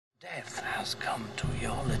has come to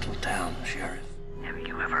your little town, Sheriff. Have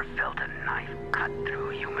you ever felt a knife cut through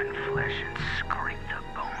human flesh and scrape the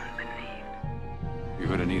bone beneath? You're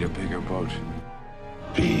gonna need a bigger boat.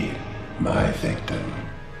 Be my victim.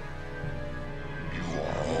 You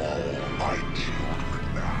are all my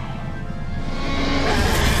children now.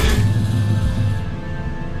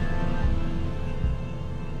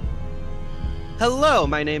 Hello,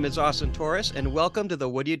 my name is Austin Torres, and welcome to the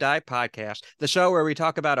Would You Die podcast, the show where we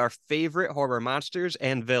talk about our favorite horror monsters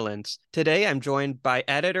and villains. Today, I'm joined by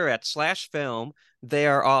editor at Slash Film. They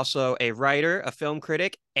are also a writer, a film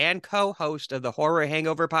critic, and co-host of the Horror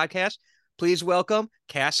Hangover podcast. Please welcome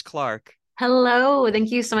Cass Clarke. Hello. Thank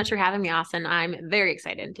you so much for having me, Austin. I'm very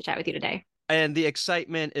excited to chat with you today. And the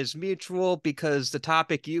excitement is mutual because the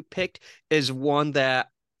topic you picked is one that,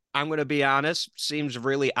 I'm going to be honest, seems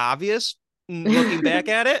really obvious looking back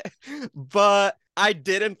at it, but I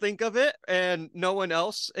didn't think of it, and no one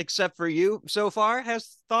else except for you so far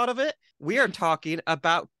has thought of it. We are talking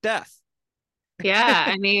about death. Yeah,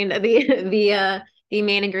 I mean the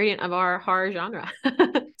main ingredient of our horror genre.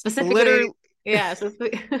 Specifically, Literally. Yeah,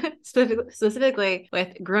 specifically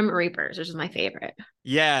with Grim Reapers, which is my favorite.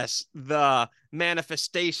 Yes, the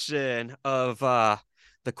manifestation of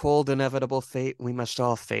the cold, inevitable fate we must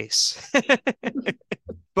all face.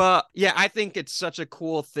 But yeah, I think it's such a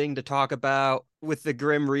cool thing to talk about with the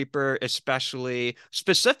Grim Reaper,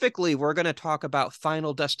 specifically, we're going to talk about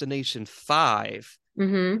Final Destination 5,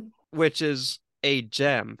 which is a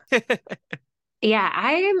gem. Yeah,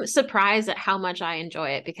 I am surprised at how much I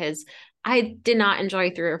enjoy it because I did not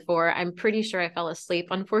enjoy 3 or 4. I'm pretty sure I fell asleep,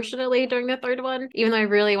 unfortunately, during the 3rd one, even though I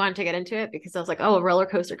really wanted to get into it because I was like, oh, a roller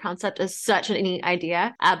coaster concept is such a neat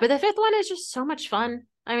idea. But the 5th one is just so much fun.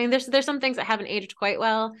 I mean, there's some things that haven't aged quite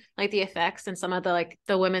well, like the effects and some of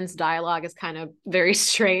the women's dialogue is kind of very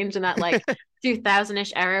strange in that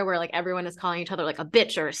 2000-ish era where everyone is calling each other a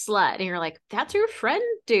bitch or a slut, and you're like, that's your friend,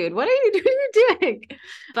 dude. What are you doing?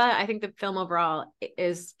 But I think the film overall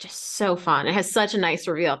is just so fun. It has such a nice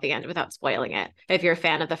reveal at the end without spoiling it. If you're a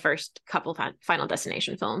fan of the first couple Final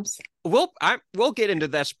Destination films. We'll get into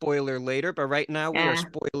that spoiler later, but right now we are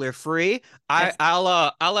spoiler free. Yes.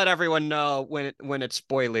 I'll let everyone know when it's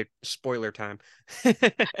spoiler time.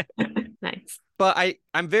 Nice. But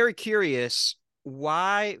I'm very curious,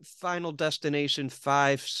 why Final Destination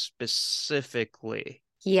 5 specifically?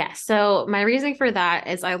 Yeah, so my reasoning for that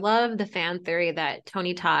is I love the fan theory that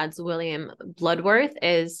Tony Todd's William Bloodworth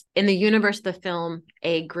is, in the universe of the film,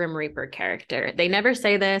 a Grim Reaper character. They never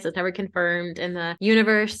say this. It's never confirmed. In the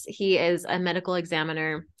universe, he is a chief medical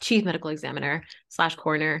examiner /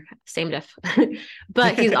 coroner, same diff.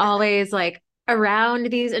 But he's always around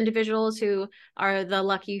these individuals who are the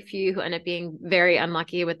lucky few who end up being very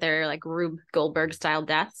unlucky with their Rube Goldberg style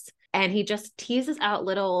deaths. And he just teases out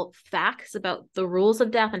little facts about the rules of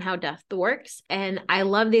death and how death works. And I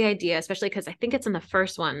love the idea, especially because I think it's in the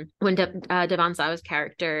first one when Devon Sawa's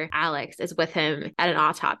character, Alex, is with him at an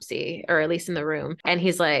autopsy, or at least in the room. And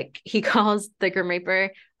he calls the Grim Reaper,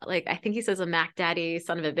 I think he says a Mac Daddy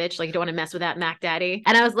son of a bitch. You don't want to mess with that Mac Daddy.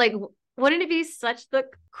 And I was like, wouldn't it be such the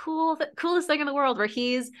coolest thing in the world where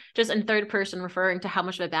he's just in 3rd person referring to how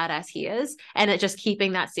much of a badass he is, and it just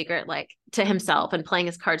keeping that secret to himself and playing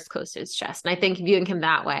his cards close to his chest. And I think viewing him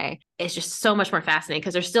that way is just so much more fascinating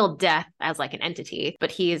because there's still death as an entity,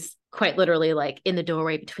 but he's quite literally in the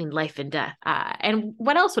doorway between life and death. And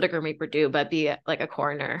what else would a Grim Reaper do but be a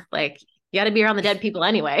coroner? You got to be around the dead people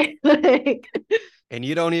anyway. And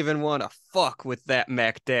you don't even want to fuck with that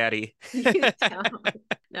Mac Daddy.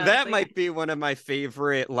 No, that might be one of my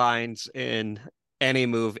favorite lines in any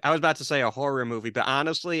movie. I was about to say a horror movie, but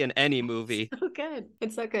honestly, in any movie. So good.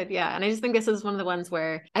 It's so good. Yeah. And I just think this is one of the ones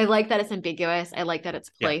where I like that it's ambiguous. I like that it's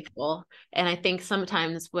playful. Yeah. And I think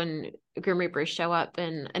sometimes when Grim Reapers show up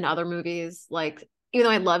in other movies, even though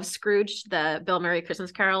I love Scrooge, the Bill Murray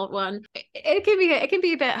Christmas Carol one, it can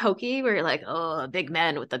be a bit hokey where you're oh, big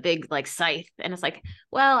men with a big scythe. And it's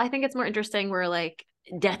well, I think it's more interesting where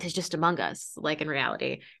death is just among us, in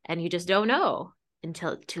reality. And you just don't know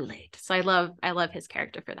until it's too late. So I love his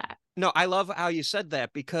character for that. No, I love how you said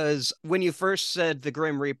that, because when you first said the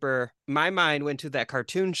Grim Reaper, my mind went to that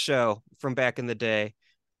cartoon show from back in the day,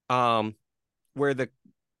 where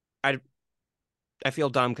I feel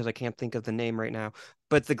dumb because I can't think of the name right now,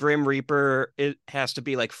 but the Grim Reaper, it has to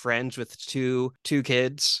be friends with two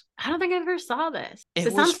kids. I don't think I ever saw this.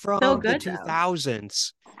 It was from the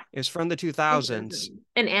 2000s. It was from the 2000s.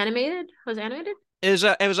 And animated? Was it animated?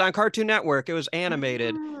 It was on Cartoon Network. It was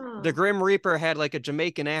animated. Oh. The Grim Reaper had a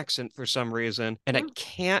Jamaican accent for some reason, and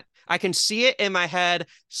I can see it in my head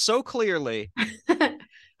so clearly.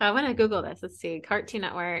 I want to Google this. Let's see. Cartoon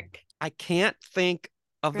Network. I can't think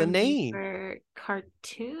of the Grim name. Reaper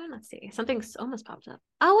cartoon. Let's see. Something's almost popped up.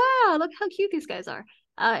 Oh wow! Look how cute these guys are.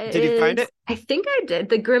 It Did you find is. it? I think I did.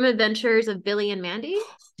 The Grim Adventures of Billy and Mandy.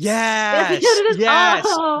 Yes, Yes, it is. yes.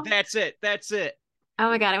 Oh, That's it. That's it. oh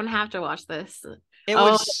my god! I'm gonna have to watch this. It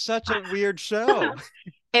Oh, was such a weird show.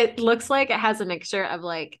 it looks like it has a mixture of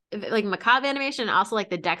like macabre animation and also like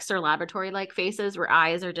the Dexter Laboratory like faces where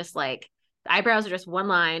eyes are just like the eyebrows are just one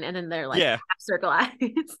line and then they're like Yeah. half circle eyes.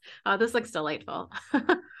 Oh, this looks delightful.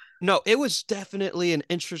 No, it was definitely an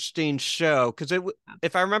interesting show because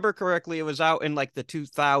if I remember correctly, it was out in like the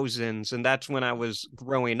 2000s, and that's when I was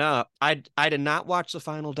growing up. I did not watch the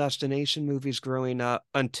Final Destination movies growing up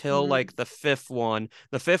until Mhm. like the fifth one.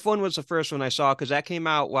 The fifth one was the first one I saw because that came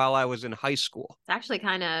out while I was in high school. It's actually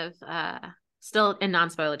kind of still in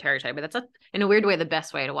non-spoiler territory, but in a weird way the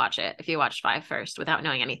best way to watch it if you watch five first without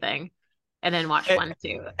knowing anything, and then watch Eh, one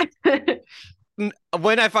too.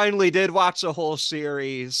 When I finally did watch the whole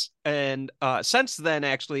series, and since then,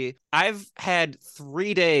 actually, I've had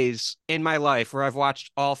 3 days in my life where I've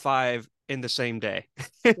watched all five in the same day.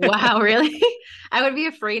 Wow, really? I would be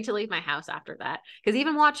afraid to leave my house after that. Because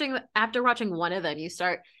even after watching one of them, you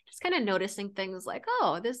start just kind of noticing things like,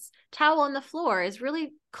 oh, this towel on the floor is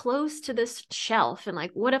really close to this shelf. And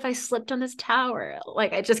like, what if I slipped on this tower?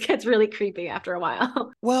 Like, it just gets really creepy after a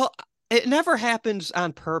while. Well, it never happens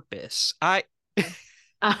on purpose. Uh,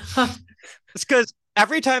 It's because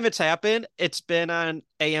every time it's happened, it's been on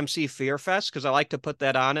AMC Fear Fest because I like to put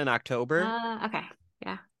that on in October. okay.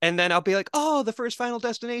 Yeah. And then I'll be like, oh, the first Final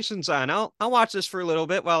Destination's on. I'll watch this for a little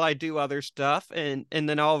bit while I do other stuff. And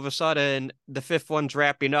then all of a sudden the fifth one's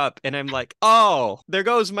wrapping up and I'm like, oh, there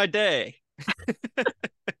goes my day.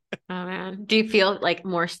 Oh man. Do you feel like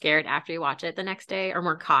more scared after you watch it the next day or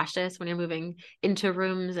more cautious when you're moving into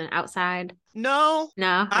rooms and outside? No,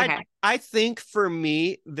 No? Okay. I think for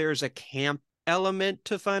me, there's a camp element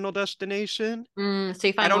to Final Destination. So you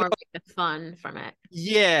I find don't more know. of like the fun from it.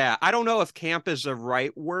 Yeah, I don't know if camp is the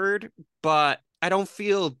right word, but I don't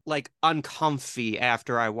feel like uncomfy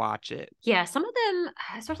after I watch it. Yeah, some of them,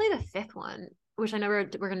 especially the fifth one, which I know we're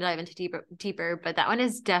going to dive into deeper, but that one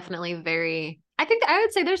is definitely very. I think I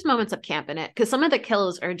would say there's moments of camp in it because some of the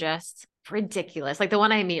kills are just ridiculous. Like the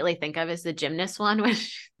one I immediately think of is the gymnast one,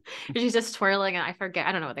 which she's just twirling, and I forget,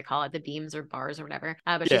 I don't know what they call it, the beams or bars or whatever.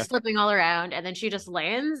 But Yeah. she's slipping all around, and then she just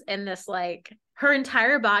lands in this like her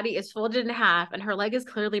entire body is folded in half, and her leg is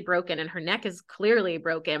clearly broken, and her neck is clearly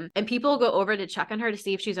broken. And people go over to check on her to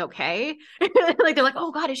see if she's okay. Like they're like,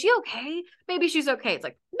 "Oh God, is she okay? Maybe she's okay." It's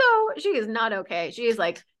like, no, she is not okay. She is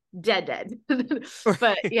like dead.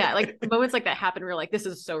 But yeah, like moments like that happen. We're like, this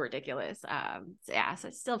is so ridiculous. So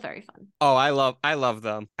it's still very fun. Oh, I love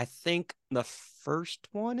them. I think the first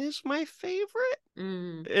one is my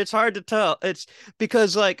favorite. It's hard to tell. It's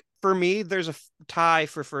because like for me, there's a tie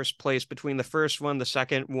for first place between the first one, the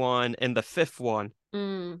second one, and the fifth one.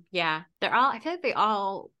 Yeah, I feel like they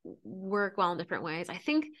all work well in different ways. I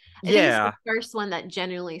think it's Yeah. the first one that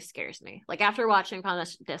genuinely scares me. Like after watching Final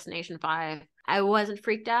Destination 5, I wasn't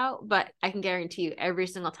freaked out, but I can guarantee you every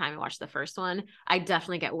single time I watch the first one, I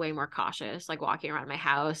definitely get way more cautious, like walking around my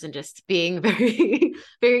house and just being very,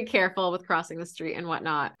 very careful with crossing the street and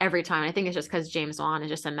whatnot every time. I think it's just because James Wan is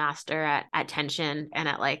just a master at tension and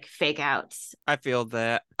at like fake outs. I feel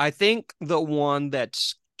that. I think the one that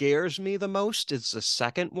scares me the most is the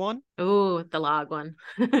second one. Ooh, the log one.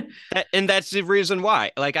 And that's the reason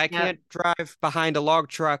why. Like I Yep. can't drive behind a log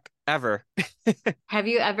truck ever. Have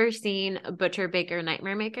you ever seen Butcher Baker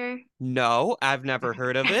Nightmare Maker? No, I've never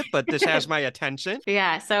heard of it, but this has my attention.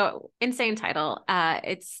 Yeah, so insane title.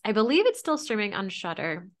 I believe it's still streaming on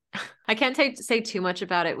Shudder. I can't say too much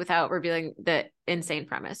about it without revealing the insane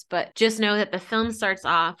premise, but just know that the film starts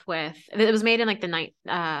off with, it was made in like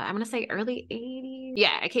I'm gonna say early 80s.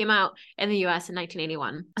 Yeah, it came out in the US in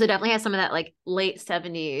 1981. So it definitely has some of that like late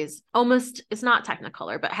 70s, almost, it's not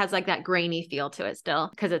Technicolor, but has like that grainy feel to it still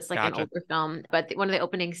because it's like an Gotcha. older film. But one of the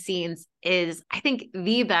opening scenes is, I think,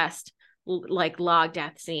 the best like log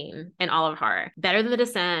death scene in all of horror. Better than The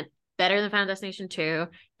Descent, better than Final Destination 2.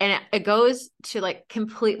 And it goes to like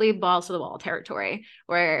completely balls to the wall territory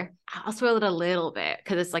where I'll spoil it a little bit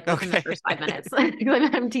because it's like within the first 5 minutes.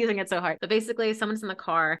 I'm teasing it so hard. But basically, someone's in the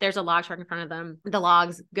car. There's a log truck in front of them. The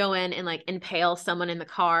logs go in and like impale someone in the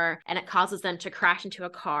car, and it causes them to crash into a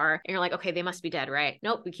car. And you're like, okay, they must be dead, right?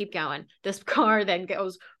 Nope, we keep going. This car then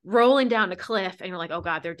goes rolling down a cliff, and you're like, oh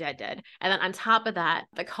God, they're dead. And then on top of that,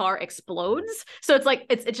 the car explodes. So it's like,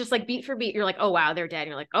 it's just like beat for beat. You're like, oh wow, they're dead. And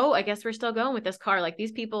you're like, oh, I guess we're still going with this car. Like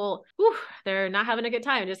these people people, whew, they're not having a good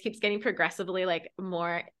time. It just keeps getting progressively like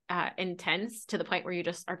more intense to the point where you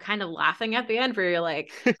just are kind of laughing at the end where you're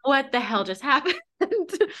like, what the hell just happened?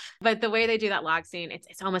 But the way they do that log scene,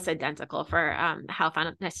 it's almost identical for how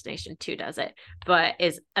Final Destination 2 does it, but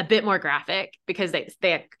is a bit more graphic because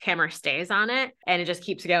the camera stays on it and it just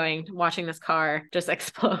keeps going, watching this car just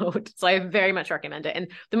explode. So I very much recommend it.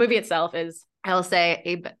 And the movie itself is, I'll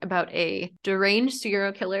say, about a deranged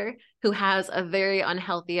serial killer who has a very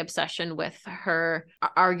unhealthy obsession with her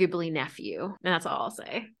arguably nephew. And that's all I'll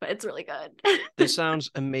say, but it's really good. This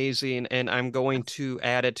sounds amazing, and I'm going to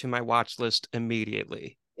add it to my watch list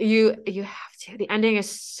immediately. You have to. The ending is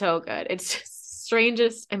so good. It's just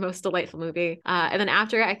strangest and most delightful movie. And then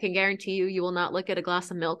after, I can guarantee you will not look at a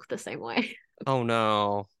glass of milk the same way. Oh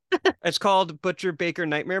no. It's called Butcher Baker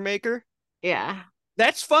Nightmare Maker? Yeah.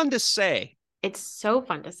 That's fun to say. It's so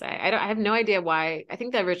fun to say. I have no idea why. I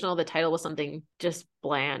think the title was something just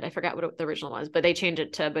bland. I forgot what the original was, but they changed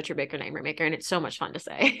it to Butcher Baker Nightmare Maker, and it's so much fun to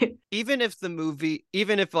say. Even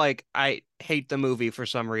if like I hate the movie for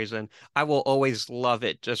some reason, I will always love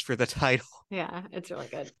it just for the title. Yeah, it's really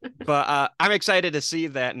good. But I'm excited to see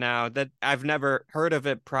that now that I've never heard of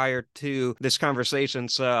it prior to this conversation,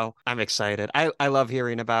 so I'm excited. I love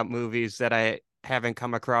hearing about movies that I haven't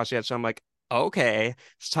come across yet, so I'm like, okay,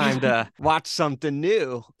 it's time to watch something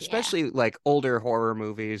new, especially like older horror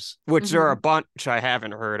movies, which there are a bunch I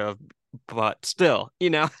haven't heard of, but still,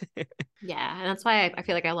 Yeah, and that's why I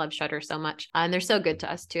feel like I love Shudder so much. And they're so good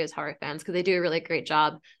to us too as horror fans because they do a really great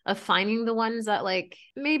job of finding the ones that like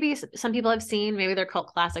maybe some people have seen, maybe they're cult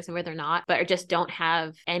classics and maybe they're not, but just don't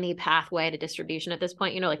have any pathway to distribution at this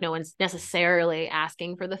point. Like no one's necessarily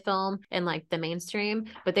asking for the film in like the mainstream,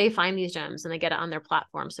 but they find these gems and they get it on their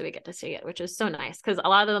platform, so we get to see it, which is so nice because a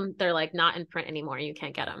lot of them they're like not in print anymore. You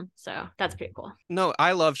can't get them, so that's pretty cool. No,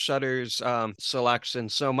 I love Shudder's selection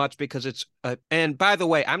so much because it's and by the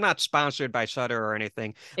way, I'm not sponsored by Shudder or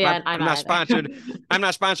anything. Yeah, I'm not sponsored. I'm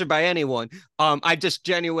not sponsored by anyone. I just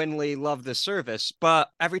genuinely love the service. But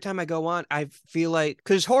every time I go on, I feel like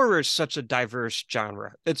because horror is such a diverse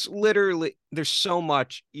genre. It's literally there's so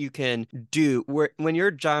much you can do. When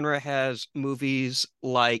your genre has movies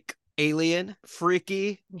like Alien,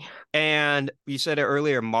 Freaky, and you said it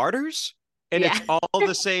earlier, Martyrs, and it's all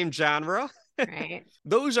the same genre. Right.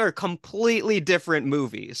 Those are completely different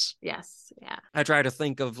movies. Yes. Yeah. I try to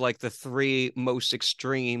think of like the three most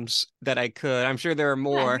extremes that I could. I'm sure there are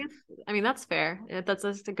more. Yeah, I mean, that's fair. That's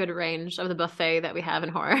just a good range of the buffet that we have in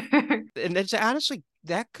horror. And it's honestly,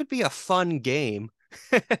 that could be a fun game.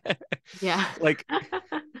 Yeah. Like,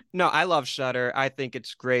 no, I love Shudder. I think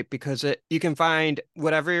it's great because you can find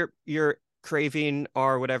whatever you're craving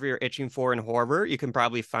or whatever you're itching for in horror. You can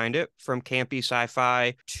probably find it, from campy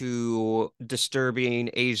sci-fi to disturbing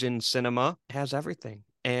Asian cinema. It has everything.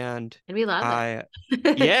 And we love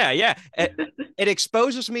it. Yeah. It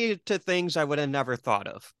exposes me to things I would have never thought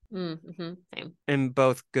of. Same. In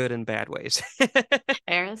both good and bad ways.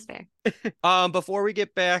 Fair is fair. Before we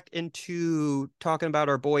get back into talking about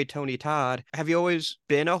our boy Tony Todd, have you always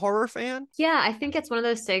been a horror fan? Yeah, I think it's one of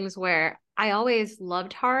those things where I always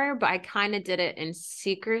loved horror, but I kind of did it in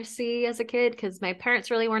secrecy as a kid because my parents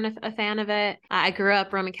really weren't a fan of it. I grew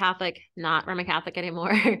up Roman Catholic, not Roman Catholic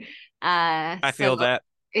anymore. I feel that.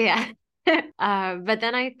 Yeah. But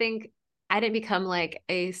then I think I didn't become like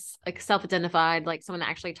self-identified, like someone that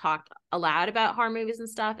actually talked aloud about horror movies and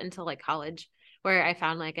stuff until like college, where I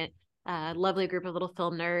found like a lovely group of little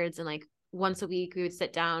film nerds, and like once a week we would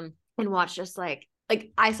sit down and watch just like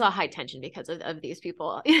I saw High Tension because of these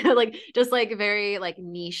people, like just like very like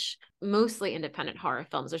niche, mostly independent horror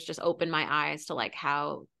films, which just opened my eyes to like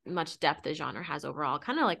how much depth the genre has overall.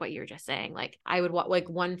 Kind of like what you were just saying. Like I would like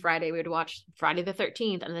one Friday we would watch Friday the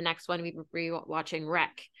 13th, and the next one we'd be watching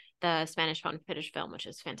Wreck, the Spanish found footage film, which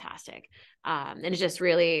is fantastic. And it's just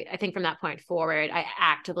really, I think from that point forward, I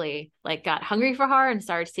actively like got hungry for horror and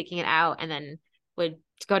started seeking it out, and then would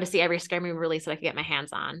go to see every scary movie release that I could get my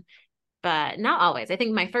hands on. But not always. I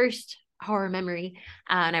think my first horror memory,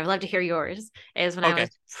 and I would love to hear yours, is when I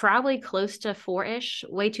was probably close to 4-ish,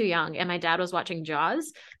 way too young, and my dad was watching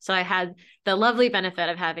Jaws. So I had the lovely benefit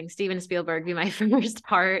of having Steven Spielberg be my first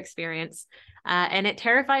horror experience. And it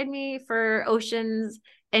terrified me for oceans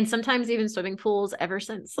and sometimes even swimming pools ever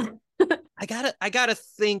since. I gotta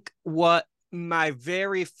think what my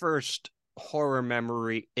very first horror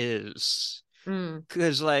memory is.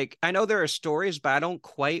 Because like I know there are stories, but I don't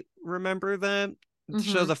quite remember them.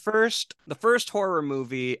 So the first horror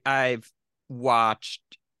movie I've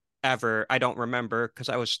watched ever. I don't remember because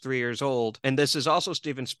I was 3 years old. And this is also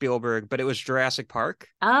Steven Spielberg, but it was Jurassic Park.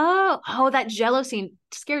 Oh, that Jello scene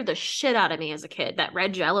scared the shit out of me as a kid. That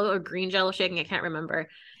red Jello or green Jello shaking, I can't remember.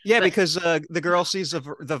 Yeah, But because the girl sees the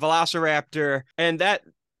Velociraptor, and that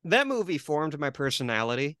movie formed my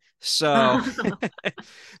personality. So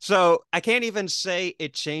so I can't even say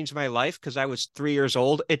it changed my life because I was 3 years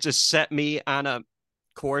old. It just set me on a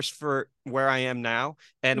course for where I am now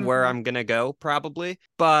and where Mhm. I'm gonna go probably.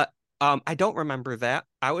 But I don't remember that.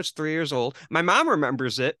 I was 3 years old. My mom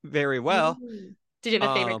remembers it very well. Mm. Did you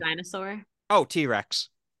have a favorite Um, dinosaur? oh, T-Rex.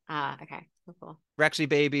 Ah, okay. Cool. Rexy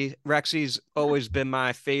baby. Rexy's always been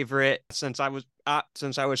my favorite since I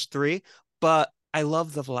was three, but I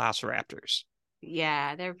love the Velociraptors.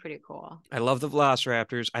 Yeah, they're pretty cool. I love the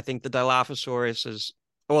Velociraptors. I think the Dilophosaurus is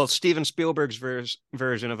well, Steven Spielberg's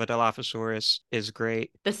version of a Dilophosaurus is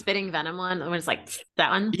great. The spitting venom one, when it's like that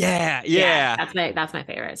one. Yeah, Yeah, yeah. that's my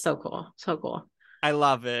favorite. So cool. So cool. I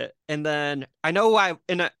love it. And then I know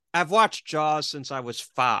I've watched Jaws since I was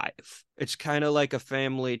 5. It's kind of like a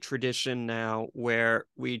family tradition now where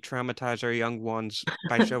we traumatize our young ones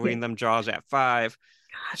by showing them Jaws at 5.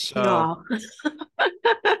 So No.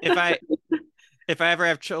 if I if I ever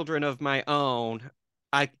have children of my own,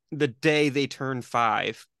 the day they turn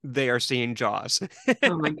 5, they are seeing Jaws.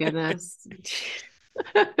 Oh my goodness.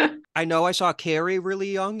 I know I saw Carrie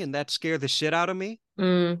really young, and that scared the shit out of me.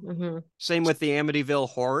 Mm-hmm. Same with the Amityville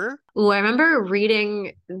Horror. Ooh, I remember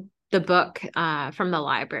reading the book from the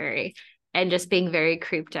library and just being very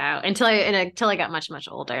creeped out until I got much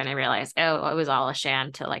older and I realized, oh, it was all a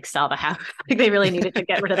sham to like sell the house. Like they really needed to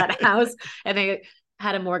get rid of that house and they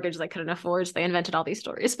had a mortgage they couldn't afford, so they invented all these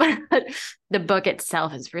stories. But the book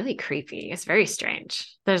itself is really creepy. It's very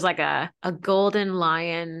strange. There's like a golden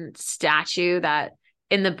lion statue that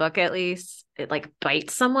in the book at least it like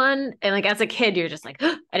bites someone, and like as a kid you're just like,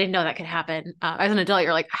 oh, I didn't know that could happen. As an adult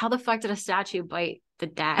you're like, how the fuck did a statue bite the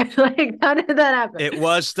dad? Like how did that happen? It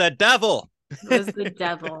was the devil. It was the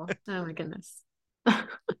devil. Oh my goodness.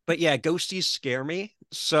 But yeah, ghosties scare me.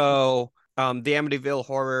 So the Amityville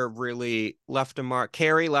Horror really left a mark.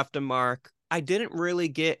 Carrie left a mark. I didn't really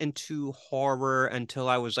get into horror until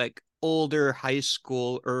I was like older, high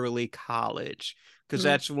school, early college, because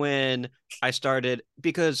that's when I started,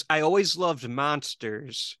 because I always loved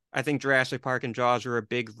monsters. I think Jurassic Park and Jaws were a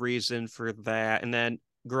big reason for that. And then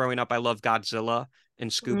growing up, I loved Godzilla and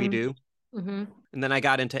Scooby-Doo. Mm-hmm. And then I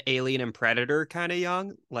got into Alien and Predator kind of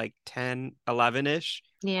young, like 10, 11-ish.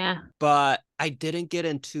 Yeah. But I didn't get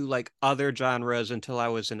into like other genres until I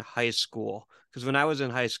was in high school. Because when I was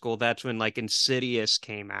in high school, that's when like Insidious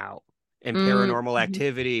came out and Paranormal Mm-hmm.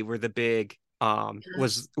 Activity were the big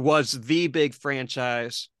was the big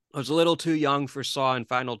franchise. I was a little too young for Saw and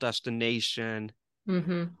Final Destination.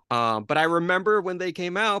 Mm-hmm. But I remember when they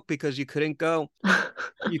came out because you couldn't go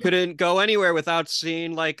anywhere without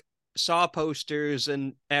seeing like Saw posters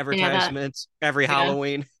and advertisements every yeah.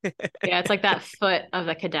 Halloween. Yeah, it's like that foot of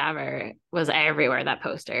the cadaver was everywhere, that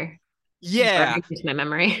poster. Yeah. Into my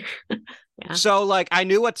memory. Yeah. So like I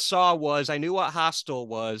knew what Saw was, I knew what Hostel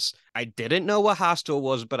was. I didn't know what Hostel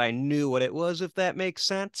was, but I knew what it was, if that makes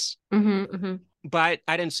sense. Mm-hmm, mm-hmm. But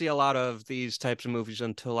I didn't see a lot of these types of movies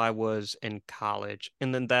until I was in college.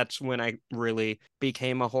 And then that's when I really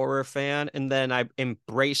became a horror fan. And then I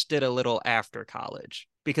embraced it a little after college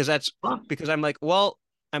because I'm like, well,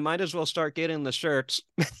 I might as well start getting the shirts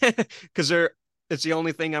because it's the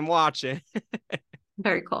only thing I'm watching.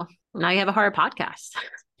 Very cool. Now you have a horror podcast.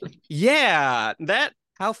 Yeah,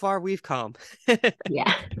 how far we've come.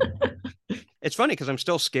 Yeah. It's funny because I'm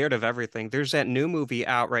still scared of everything. There's that new movie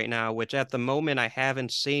out right now, which at the moment I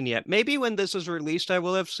haven't seen yet. Maybe when this is released, I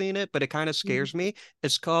will have seen it, but it kind of scares me.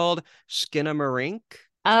 It's called Skinamarink.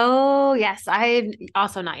 Oh, yes. I've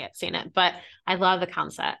also not yet seen it, but I love the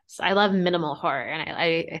concepts. I love minimal horror. And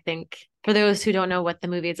I think for those who don't know what the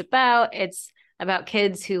movie is about, it's about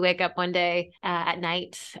kids who wake up one day at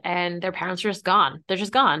night and their parents are just gone. They're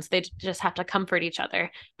just gone. So they just have to comfort each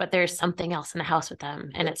other. But there's something else in the house with them.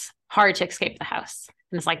 And it's hard to escape the house.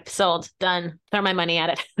 And it's like, sold, done, throw my money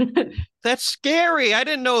at it. That's scary. I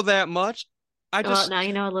didn't know that much. Well, now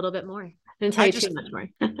you know a little bit more. I didn't tell you too much more.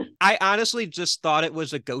 I honestly just thought it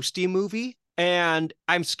was a ghosty movie. And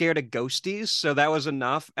I'm scared of ghosties. So that was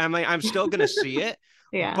enough. I'm still going to see it.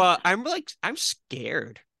 Yeah. But I'm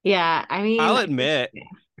scared. Yeah, I mean, I'll admit,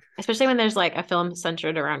 especially when there's like a film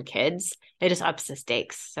centered around kids, it just ups the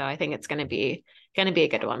stakes. So I think it's gonna be a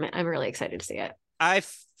good one. I'm really excited to see it. I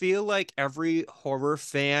feel like every horror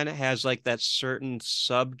fan has like that certain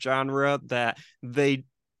subgenre that they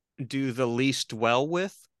do the least well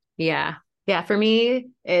with. Yeah. Yeah, for me,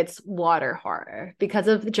 it's water horror because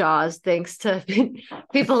of the Jaws, thanks to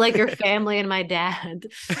people like your family and my dad.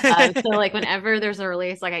 So like whenever there's a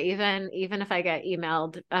release, like I even if I get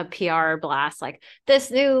emailed a PR blast, like this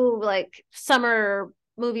new like summer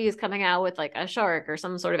movie is coming out with like a shark or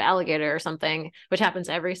some sort of alligator or something, which happens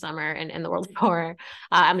every summer in the world of horror,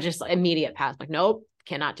 I'm just like, immediate pass. Like, nope,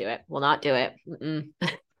 cannot do it. Will not do it.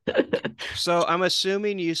 So I'm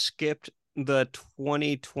assuming you skipped the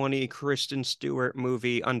 2020 Kristen Stewart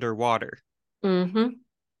movie Underwater. Mm-hmm.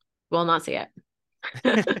 Will not see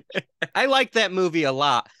it. I like that movie a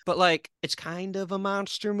lot, but like it's kind of a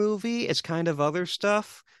monster movie. It's kind of other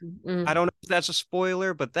stuff. I don't know if that's a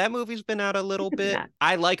spoiler, but that movie's been out a little bit. Yeah.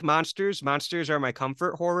 I like monsters. Monsters are my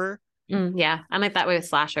comfort horror. Yeah, I'm like that way with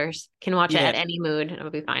slashers. Can watch it Yeah, at any mood and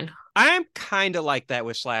it'll be fine. I'm kind of like that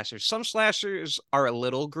with slashers. Some slashers are a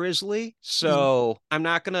little grisly, Mm. so I'm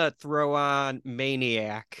not gonna throw on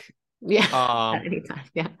Maniac. Yeah, Um, at any time.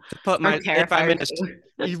 Yeah. to put Or my if I'm Terrifier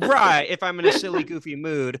in too. right, if I'm in a silly goofy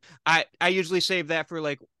mood, I usually save that for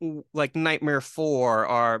like Nightmare 4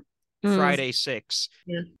 or Mm, Friday 6.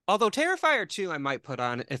 yeah. Although Terrifier 2 I might put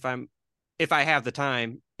on if I have the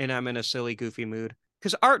time and I'm in a silly goofy mood.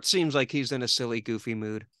 Because Art seems like he's in a silly goofy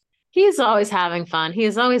mood. He's always having fun.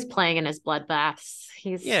 He's always playing in his bloodbaths.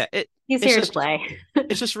 Yeah, He's it's here to just play.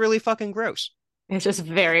 it's just really fucking gross. It's just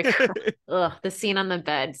very ugh, the scene on the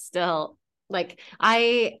bed still like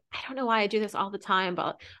I don't know why I do this all the time,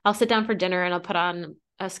 but I'll sit down for dinner and I'll put on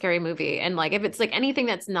a scary movie. And like if it's like anything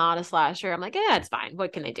that's not a slasher, I'm like, yeah, it's fine.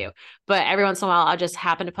 What can they do? But every once in a while I'll just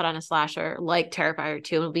happen to put on a slasher like Terrifier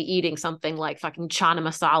 2 and we'll be eating something like fucking chana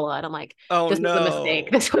masala. And I'm like, Oh this was a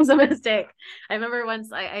mistake. no. This was a mistake. I remember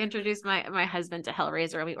once I introduced my husband to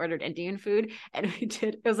Hellraiser and we ordered Indian food and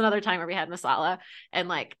it was another time where we had masala and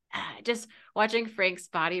like just watching Frank's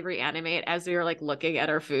body reanimate as we were like looking at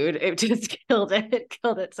our food, it just killed it. It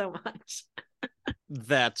killed it so much.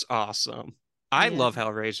 That's awesome. I Yeah. love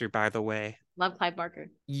Hellraiser, by the way. Love Clive Barker.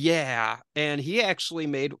 Yeah, and he actually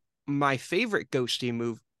made my favorite ghosty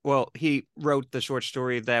movie. Well, he wrote the short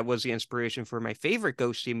story that was the inspiration for my favorite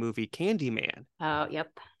ghosty movie, Candyman. Oh,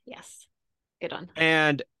 yep. Yes. Good one.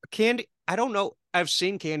 And I don't know. I've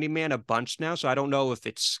seen Candyman a bunch now, so I don't know if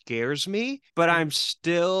it scares me, but I'm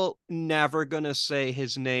still never gonna say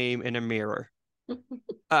his name in a mirror. Yeah,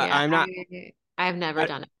 I'm not. I've never I,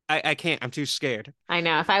 done it. I can't. I'm too scared. I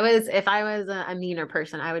know. If I was a meaner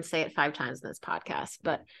person, I would say it 5 times in this podcast,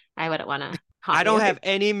 but I wouldn't want to I don't have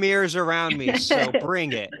any mirrors around me, so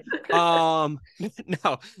bring it. No,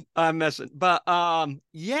 I'm messing. But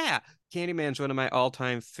yeah, Candyman's one of my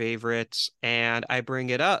all-time favorites, and I bring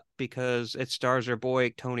it up because it stars our boy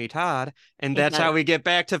Tony Todd, and It that's how does. we get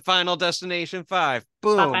back to Final Destination 5.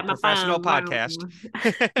 Boom, professional podcast.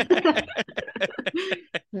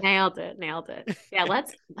 Nailed it. Nailed it. Yeah,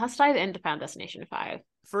 let's dive into Final Destination 5.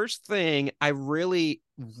 First thing, I really,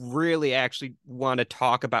 really actually want to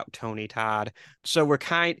talk about Tony Todd. So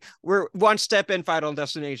we're one step in Final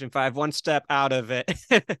Destination 5, one step out of it.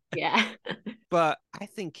 Yeah. But I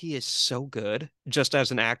think he is so good just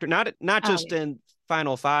as an actor. Not Oh, just yeah. in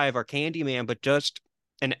Final 5 or Candyman, but just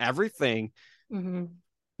in everything Hmm.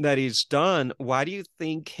 that he's done. Why do you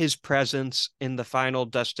think his presence in the Final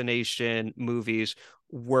Destination movies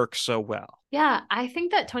works so well? Yeah, I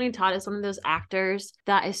think that Tony Todd is one of those actors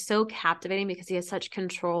that is so captivating because he has such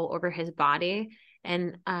control over his body.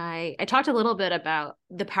 And I talked a little bit about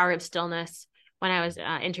the power of stillness when I was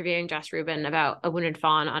interviewing Josh Rubin about A Wounded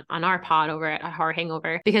Fawn on our pod over at Horror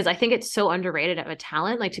Hangover, because I think it's so underrated of a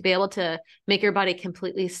talent, like to be able to make your body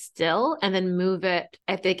completely still and then move it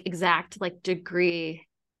at the exact like degree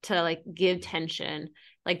to like give tension,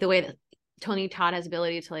 like the way that Tony Todd has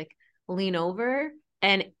ability to like lean over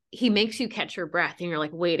and he makes you catch your breath and you're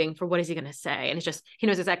like waiting for what is he going to say. And it's just, he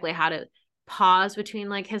knows exactly how to pause between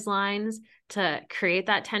like his lines to create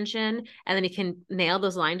that tension. And then he can nail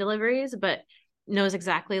those line deliveries, but knows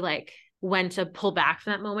exactly like when to pull back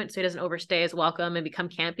from that moment so he doesn't overstay his welcome and become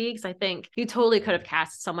campy. Because I think you totally could have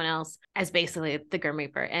cast someone else as basically the Grim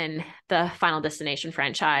Reaper in the Final Destination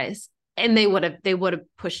franchise. And they would have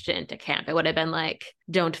pushed it into camp. It would have been like,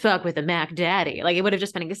 don't fuck with the Mac Daddy. Like it would have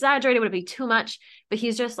just been exaggerated. It would be too much. But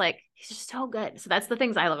he's just so good. So that's the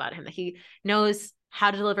things I love about him, that he knows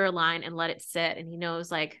how to deliver a line and let it sit. And he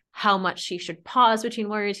knows like how much he should pause between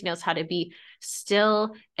words. He knows how to be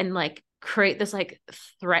still and like create this like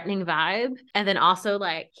threatening vibe. And then also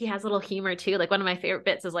like he has a little humor too. Like one of my favorite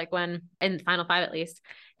bits is like when in Final 5 at least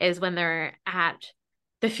is when they're at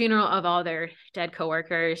the funeral of all their dead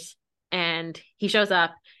coworkers. And he shows up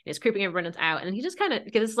and is creeping everyone out. And he just kind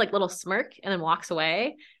of gives this like little smirk and then walks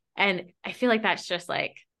away. And I feel like that's just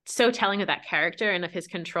like so telling of that character and of his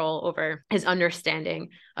control over his understanding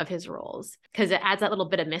of his roles, because it adds that little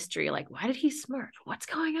bit of mystery, like why did he smirk, what's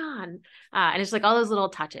going on, and it's like all those little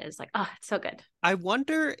touches, like, oh, it's so good. I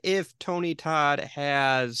wonder if Tony Todd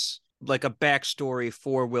has like a backstory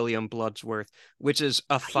for William Bloodsworth, which is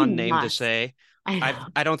a He fun name to must. say. I know.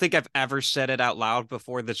 I don't think I've ever said it out loud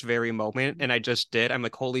before this very moment, and I just did. I'm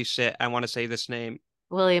like, holy shit, I want to say this name.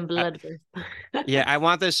 William I, Bloodworth. yeah, I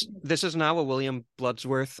want this. This is now a William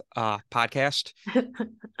Bloodsworth podcast.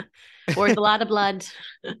 Worth a lot of blood.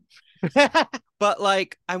 But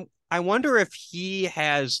like, I wonder if he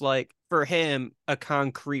has like for him a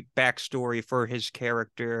concrete backstory for his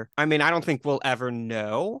character. I mean, I don't think we'll ever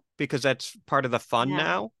know because that's part of the fun Yeah.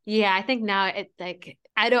 now. Yeah, I think now it like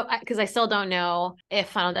I don't, because I still don't know if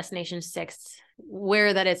Final Destination 6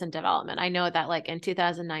 where that is in development. I know that like in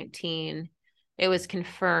 2019 it was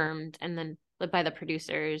confirmed and then by the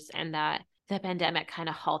producers, and that the pandemic kind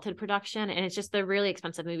of halted production, and it's just they're really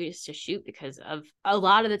expensive movies to shoot because of a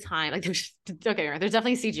lot of the time, like there's okay, there's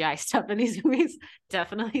definitely CGI stuff in these movies,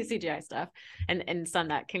 definitely CGI stuff, and some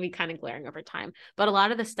that can be kind of glaring over time, but a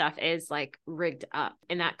lot of the stuff is like rigged up,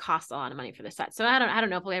 and that costs a lot of money for the set. So I don't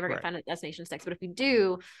know if we'll ever get Final Destination 6, but if we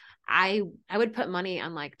do, I would put money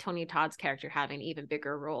on like Tony Todd's character having an even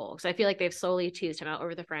bigger role, because I feel like they've slowly teased him out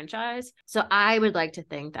over the franchise. So I would like to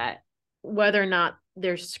think that whether or not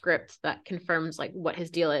there's script that confirms like what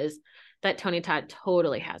his deal is, that Tony Todd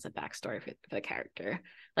totally has a backstory for the character.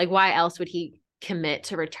 Like why else would he commit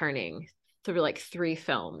to returning through like 3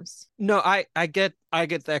 films? No, I get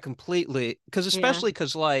that completely, because especially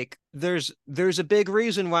because like there's a big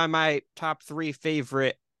reason why my top 3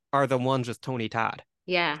 favorite are the ones with Tony Todd.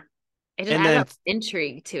 Yeah. It just adds up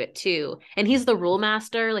intrigue to it too. And he's the rule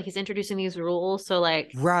master, like he's introducing these rules. So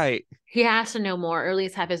like right, he has to know more, or at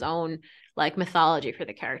least have his own like mythology for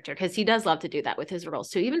the character, because he does love to do that with his roles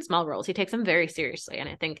too, even small roles. He takes them very seriously, and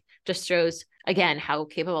I think just shows again how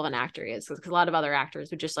capable of an actor he is, because a lot of other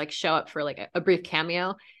actors would just like show up for like a brief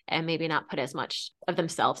cameo and maybe not put as much of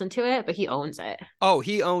themselves into it, but he owns it. Oh,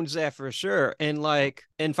 he owns that for sure. And like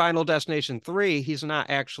in Final Destination 3, he's not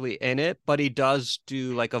actually in it, but he does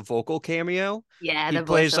do like a vocal cameo. Yeah, he the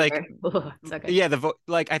plays voiceover. like So good. yeah,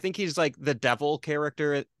 like I think he's like the devil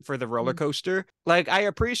character for the roller coaster. Like I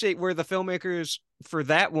appreciate where the filmmakers for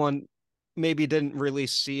that one maybe didn't really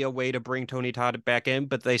see a way to bring Tony Todd back in,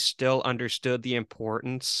 but they still understood the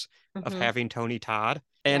importance of having Tony Todd.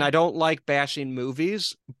 And I don't like bashing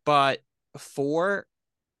movies, but 4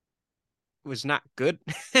 was not good.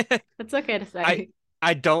 It's okay to say.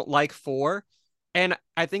 I don't like 4. And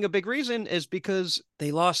I think a big reason is because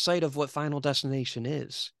they lost sight of what Final Destination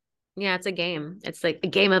is. Yeah, it's a game. It's like a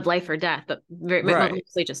game of life or death, but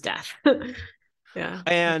mostly just death. Yeah.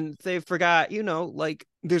 And they forgot, like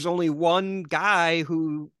there's only one guy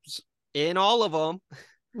who's in all of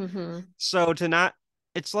them. So to not,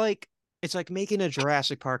 it's like making a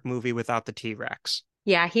Jurassic Park movie without the T-Rex.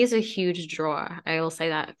 Yeah, he's a huge draw. I will say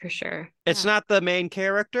that for sure. It's not the main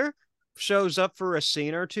character, shows up for a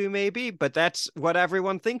scene or 2 maybe, but that's what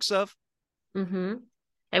everyone thinks of. And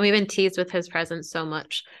we've been teased with his presence so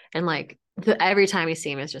much, and like every time we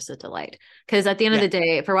see him is just a delight, because at the end of the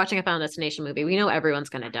day, if we're watching a Final Destination movie, we know everyone's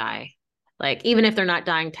gonna die. Like even if they're not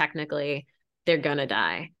dying technically, they're gonna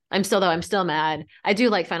die. I'm still mad. I do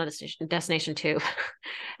like Final Destination 2.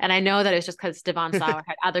 And I know that it's just because Devon Sawa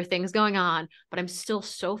had other things going on, but I'm still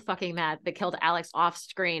so fucking mad they killed Alex off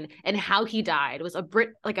screen, and how he died was a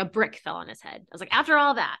brick fell on his head. I was like, after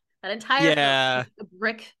all that entire film, a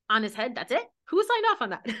brick on his head, that's it? Who signed off on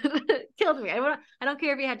that? Killed me. I don't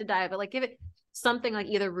care if he had to die, but like give it something like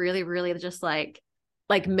either really, really just like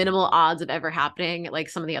minimal odds of ever happening, like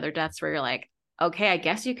some of the other deaths where you're like, okay, I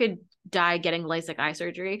guess you could die getting LASIK eye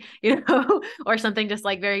surgery, or something just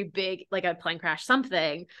like very big, like a plane crash,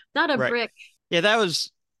 something, not a brick. Yeah,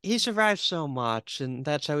 he survived so much, and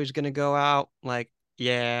that's how he's gonna go out. Like,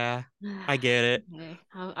 yeah, I get it. Okay.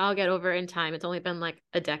 I'll get over it in time. It's only been like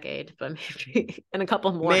a decade, but maybe in a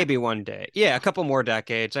couple more. Maybe one day. Yeah, a couple more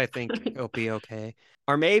decades. I think it'll be okay.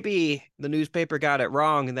 Or maybe the newspaper got it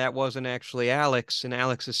wrong, and that wasn't actually Alex, and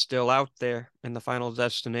Alex is still out there in the Final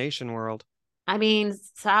Destination world. I mean,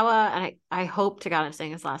 Sawa, and I hope to God I'm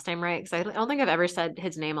saying his last name right, because I don't think I've ever said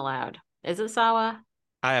his name aloud. Is it Sawa?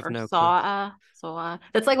 I have no clue. Sawa.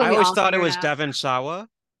 That's like when I always thought it was Devon Sawa.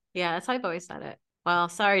 Yeah, that's how I've always said it. Well,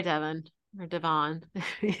 sorry, Devon or Devon,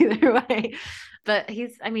 either way. But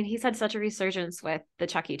he's had such a resurgence with the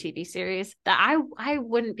Chucky TV series that I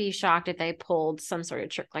wouldn't be shocked if they pulled some sort of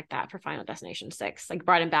trick like that for Final Destination 6, like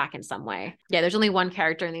brought him back in some way. Yeah, there's only one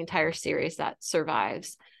character in the entire series that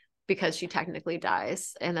survives, because she technically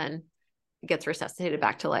dies, and then gets resuscitated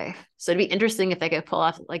back to life. So it'd be interesting if they could pull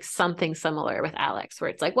off like something similar with Alex, where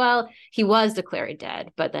it's like, well, he was declared dead,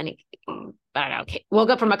 but then he I don't know, woke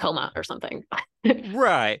up from a coma or something.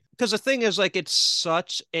 Right. Because the thing is, like, it's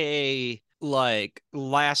such a like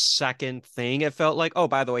last second thing. It felt like, oh,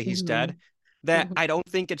 by the way, he's dead. That Mhm. I don't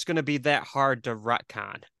think it's going to be that hard to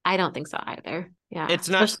retcon. I don't think so either. Yeah. It's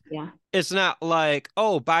not. Yeah. It's not like,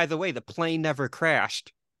 oh, by the way, the plane never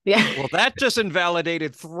crashed. Yeah. Well, that just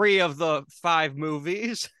invalidated 3 of the 5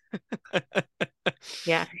 movies.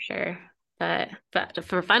 Yeah, for sure. But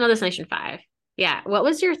for Final Destination 5, yeah. What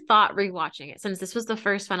was your thought rewatching it? Since this was the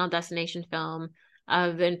first Final Destination film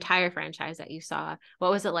of the entire franchise that you saw,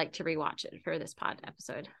 what was it like to rewatch it for this pod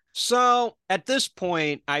episode? So at this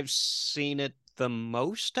point, I've seen it the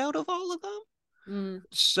most out of all of them.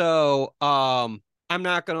 So, I'm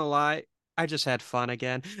not gonna lie, I just had fun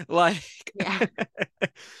again. Like, Yeah.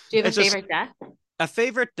 Do you have a it's just favorite death? a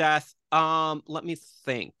favorite death. Let me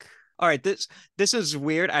think. All right, this is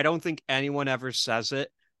weird. I don't think anyone ever says it, Okay.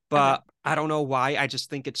 but I don't know why. I just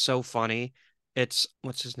think it's so funny. It's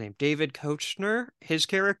what's his name? David Koechner, his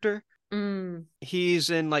character. Mm. He's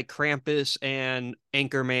in like Krampus and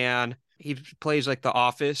Anchorman. He plays like the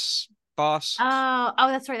office boss. Oh,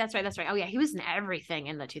 that's right. That's right. Oh yeah, he was in everything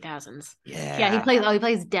in the 2000s. Yeah, Yeah. he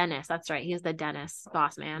plays Dennis. That's right. He's the Dennis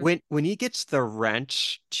boss man. When he gets the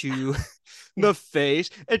wrench to the face,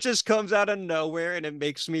 it just comes out of nowhere and it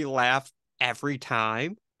makes me laugh every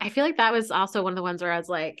time. I feel like that was also one of the ones where I was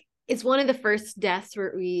like, it's one of the first deaths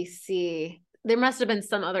where we see there must have been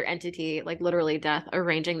some other entity, like literally death,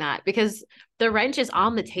 arranging that because the wrench is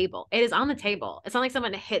on the table. It is on the table. It's not like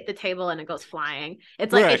someone hit the table and it goes flying.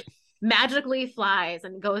 It's like it magically flies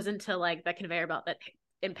and goes into like the conveyor belt that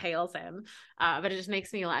impales him. But it just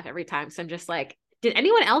makes me laugh every time. So I'm just like, did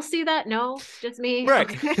anyone else see that? No, just me. Right.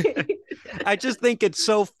 Okay. I just think it's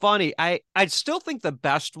so funny. I still think the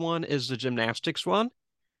best one is the gymnastics one.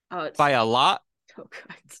 Oh, it's by a lot. so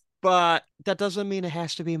good. But that doesn't mean it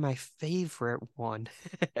has to be my favorite one.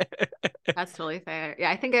 That's totally fair.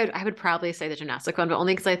 Yeah, I think I would probably say the gymnastic one, but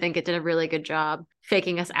only because I think it did a really good job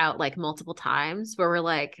faking us out like multiple times where we're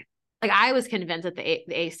like I was convinced that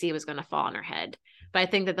the AC was going to fall on her head. But I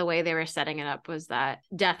think that the way they were setting it up was that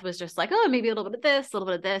Death was just like, oh, maybe a little bit of this, a little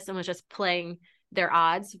bit of this, and was just playing their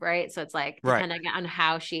odds, right? So it's like, depending on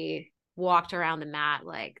how she walked around the mat,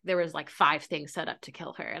 like there was like 5 things set up to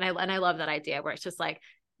kill her. And I love that idea where it's just like,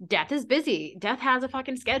 Death is busy. Death has a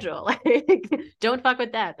fucking schedule. Like, don't fuck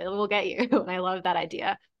with Death. It will get you. And I love that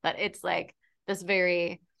idea that it's like this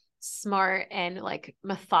very smart and like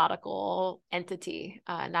methodical entity.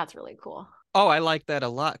 And that's really cool. Oh, I like that a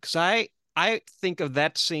lot because I think of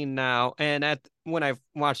that scene now, and when I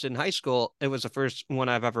watched it in high school, it was the first one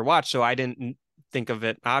I've ever watched, so I didn't think of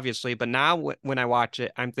it obviously. But now when I watch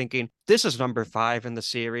it, I'm thinking this is number 5 in the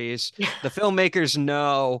series. The filmmakers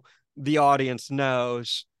know, the audience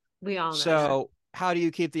knows. We all know. So how do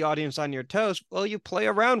you keep the audience on your toes? Well, you play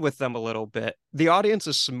around with them a little bit. The audience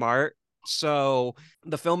is smart, so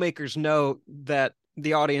the filmmakers know that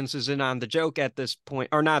the audience is in on the joke at this point,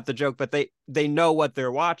 or not the joke, but they know what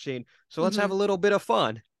they're watching. So let's have a little bit of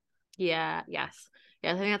fun. Yeah. Yes.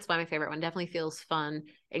 Yeah. I think that's why my favorite one definitely feels fun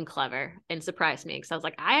and clever and surprised me because I was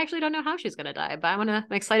like, I actually don't know how she's gonna die, but I'm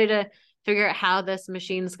excited to figure out how this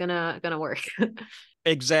machine's gonna work.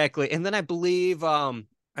 Exactly. And then I believe,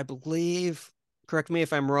 correct me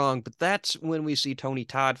if I'm wrong, but that's when we see Tony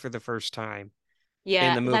Todd for the first time. Yeah,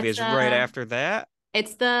 in the movie. Is right after that.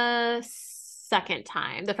 It's the second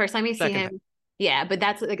time. The first time you see him. Yeah, but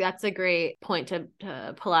that's a great point to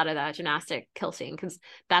pull out of that gymnastic kill scene because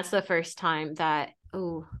that's the first time that I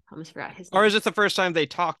almost forgot his name. Or is it the first time they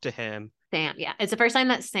talk to him? Sam. Yeah, it's the first time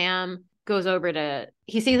that Sam goes over to.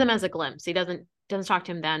 He sees him as a glimpse. He doesn't talk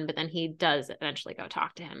to him then, but then he does eventually go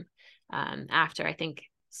talk to him after I think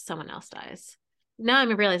someone else dies. Now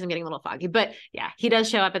I'm realizing I'm getting a little foggy, but yeah, he does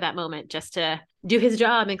show up at that moment just to do his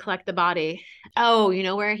job and collect the body. Oh, you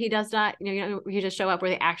know where he does that? You know, he just show up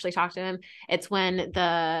where they actually talk to him. It's when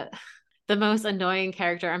the most annoying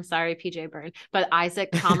character, I'm sorry, PJ Byrne, but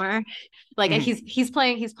Isaac Comer, like he's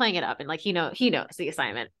playing it up and like he knows the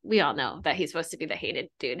assignment. We all know that he's supposed to be the hated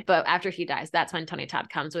dude. But after he dies, that's when Tony Todd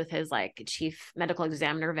comes with his like chief medical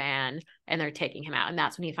examiner van and they're taking him out. And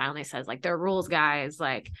that's when he finally says, like, there are rules, guys,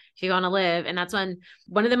 like if you want to live. And that's when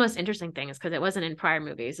one of the most interesting things, because it wasn't in prior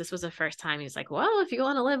movies, this was the first time he's like, well, if you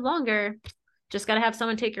want to live longer, just got to have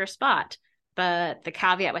someone take your spot. But the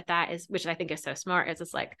caveat with that is, which I think is so smart, is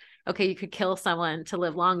it's like, okay, you could kill someone to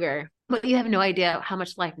live longer, but you have no idea how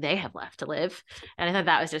much life they have left to live. And I thought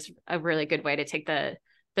that was just a really good way to take the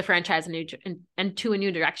the franchise into a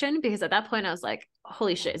new direction, because at that point I was like,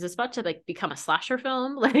 holy shit, is this about to like become a slasher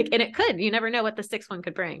film? Like, and it could. You never know what the sixth one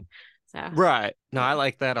could bring. So Right. No, I yeah.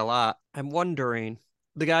 like that a lot. I'm wondering,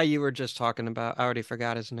 the guy you were just talking about, I already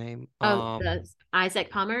forgot his name. Oh, the Isaac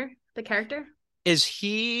Palmer, the character. Is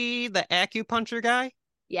he the acupuncture guy?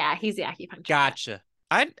 Yeah, he's the acupuncture guy. Gotcha.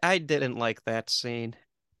 I didn't like that scene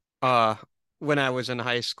uh when I was in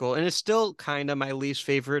high school, and it's still kind of my least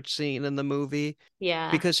favorite scene in the movie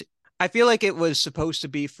Yeah. because I feel like it was supposed to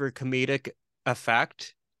be for comedic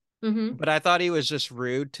effect, Mm-hmm. but I thought he was just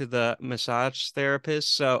rude to the massage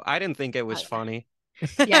therapist, so I didn't think it Oh was yeah. funny.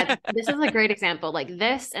 Yeah, this is a great example. Like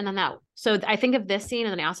this, and then that. So I think of this scene,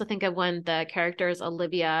 and then I also think of when the characters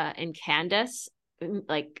Olivia and Candace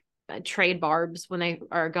like trade barbs when they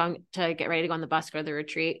are going to get ready to go on the bus, go to the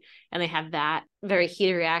retreat, and they have that very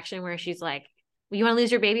heated reaction where she's like, "You want to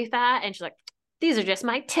lose your baby fat?" And she's like, "These are just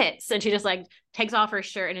my tits," and she just like takes off her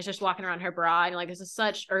shirt and is just walking around her bra, and like this is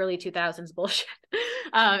such early 2000s bullshit.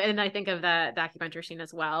 And I think of the acupuncture scene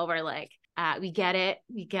as well, where like we get it.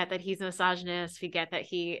 We get that he's a misogynist. We get that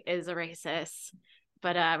he is a racist.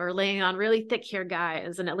 But we're laying on really thick here,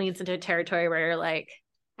 guys. And it leads into a territory where you're like,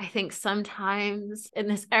 I think sometimes in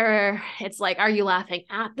this era, it's like, are you laughing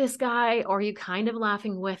at this guy or are you kind of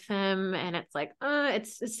laughing with him? And it's like,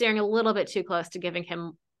 it's steering a little bit too close to giving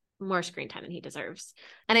him more screen time than he deserves.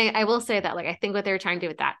 And I will say that, like, I think what they were trying to do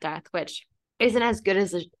with that death, which isn't as good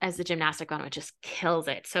as the gymnastic one, which just kills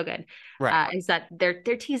it so good. Right. Is that they're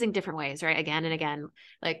teasing different ways, right? Again and again.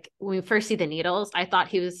 Like when we first see the needles, I thought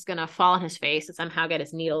he was gonna fall on his face and somehow get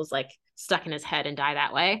his needles like stuck in his head and die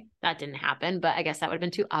that way. That didn't happen, but I guess that would have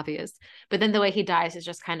been too obvious. But then the way he dies is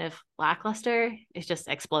just kind of lackluster. It just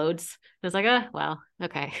explodes. It's like, well,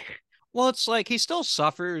 okay. Well, it's like he still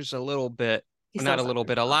suffers a little bit. He Not still a little suffers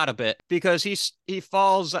bit, a a lot. lot of it, because he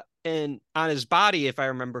falls in on his body, if I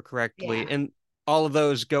remember correctly, Yeah. and all of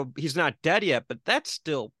those go. He's not dead yet, but that's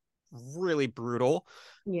still really brutal.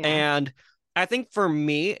 Yeah. And I think for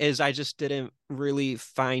me is I just didn't really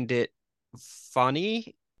find it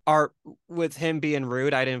funny. Or with him being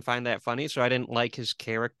rude, I didn't find that funny, so I didn't like his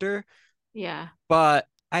character. Yeah. But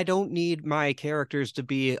I don't need my characters to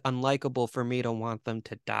be unlikable for me to want them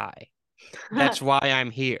to die. That's why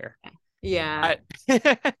I'm here. Yeah.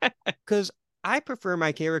 I because I prefer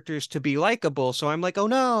my characters to be likable, so I'm like, oh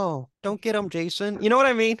no, don't get them, Jason. You know what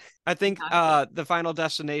I mean? I think Exactly. the Final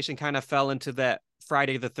Destination kind of fell into that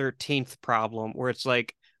Friday the 13th problem where it's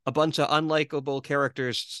like a bunch of unlikable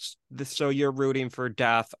characters, so you're rooting for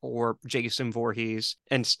Death or Jason Voorhees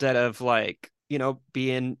instead of like,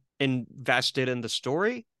 being invested in the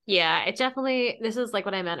story. Yeah, it definitely, this is like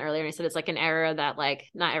what I meant earlier. I said it's like an era that like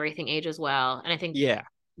not everything ages well. And I think Yeah.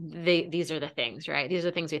 these are the things, right? These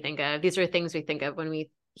are things we think of. These are things we think of when we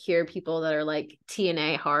hear people that are like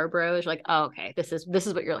TNA horror bros. You're like, oh, okay, this is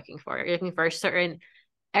what you're looking for. You're looking for a certain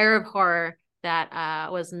era of horror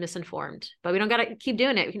that was misinformed. But we don't gotta keep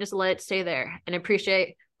doing it. We can just let it stay there and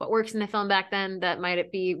appreciate what works in the film back then that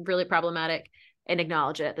might be really problematic and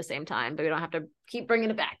acknowledge it at the same time. But we don't have to keep bringing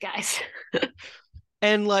it back, guys.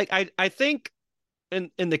 And like I think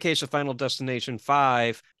in the case of Final Destination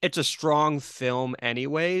 5, it's a strong film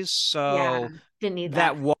anyways, Yeah, so didn't need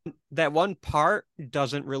that. that one part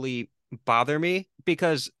doesn't really bother me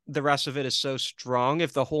because the rest of it is so strong.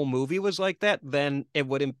 If the whole movie was like that, then it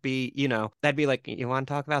wouldn't be, that'd be like, you want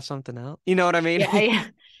to talk about something else? You know what I mean? Yeah, yeah.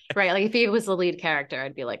 Right. Like if he was the lead character,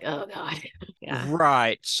 I'd be like, oh God. Yeah.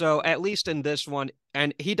 Right. So at least in this one,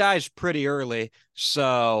 and he dies pretty early,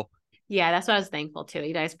 so Yeah, that's what I was thankful too.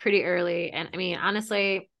 He dies pretty early. And I mean,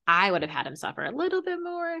 honestly, I would have had him suffer a little bit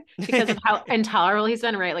more because of how intolerable he's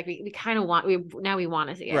been, right? Like we kind of want we want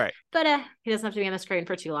to see it. right. But he doesn't have to be on the screen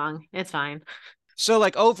for too long. It's fine. So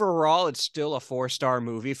like overall, it's still a 4-star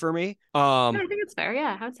movie for me. Yeah, I think it's fair.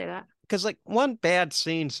 Yeah, I would say that. Because like one bad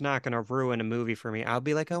scene's not gonna ruin a movie for me. I'll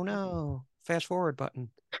be like, oh no, fast forward button.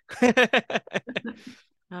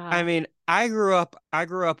 I Uh, mean, I grew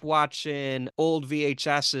up watching old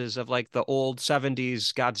VHSs of like the old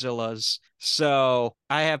 70s Godzillas. So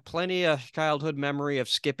I have plenty of childhood memory of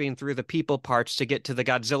skipping through the people parts to get to the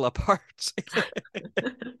Godzilla parts.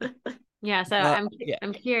 yeah, so Yeah.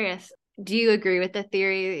 I'm curious. Do you agree with the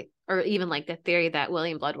theory or even like the theory that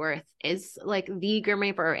William Bloodworth is like the Grim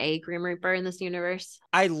Reaper or a Grim Reaper in this universe?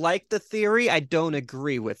 I like the theory. I don't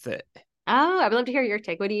agree with it. Oh, I would love to hear your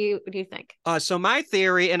take. What do you think? So my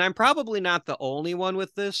theory, and I'm probably not the only one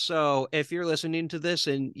with this. So if you're listening to this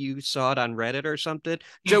and you saw it on Reddit or something,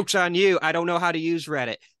 joke's on you. I don't know how to use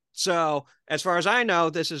Reddit. So as far as I know,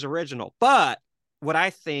 this is original. But what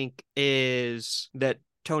I think is that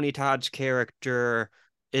Tony Todd's character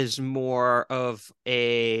is more of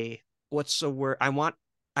a, what's the word?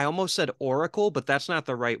 I almost said oracle, but that's not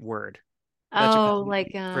the right word. That's a Oh, completely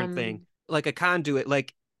like different thing. Like a conduit,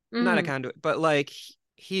 like not a mm. conduit, but like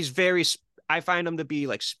he's very, I find him to be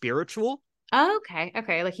like spiritual. Oh, okay.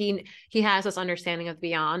 Okay. Like he has this understanding of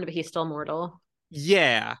beyond, but he's still mortal.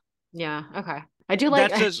 Yeah. Yeah. Okay. I do like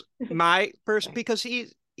That's just my person sorry. because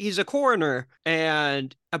he's a coroner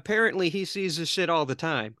and apparently he sees this shit all the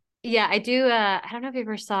time. Yeah, I do I don't know if you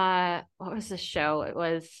ever saw what was the show?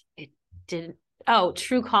 It didn't oh,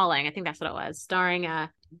 True Calling. I think that's what it was. Starring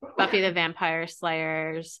Buffy the Vampire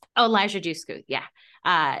Slayers. Oh, Elijah Dushku. Yeah.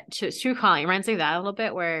 True Calling. Reminds me of that a little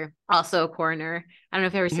bit where also a coroner. I don't know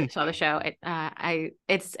if you ever saw the show.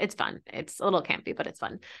 It's fun. It's a little campy, but it's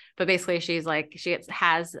fun. But basically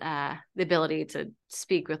has the ability to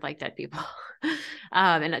speak with like dead people.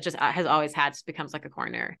 And it just has always had becomes like a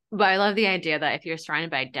coroner. But I love the idea that if you're surrounded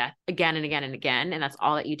by death again and again and again, and that's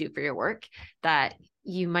all that you do for your work, that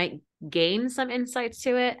you might gain some insights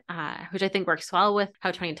to it, which I think works well with how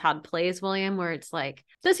Tony Todd plays William, where it's like,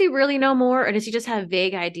 does he really know more or does he just have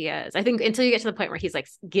vague ideas? I think until you get to the point where he's like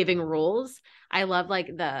giving rules, I love like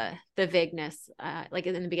the vagueness, like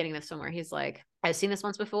in the beginning of this one where he's like, I've seen this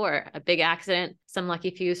once before, a big accident, some lucky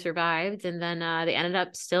few survived, and then they ended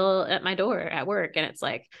up still at my door at work. And it's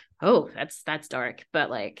like, oh, that's dark. But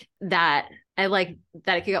like that, I like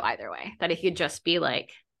that it could go either way, that it could just be like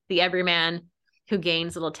the everyman who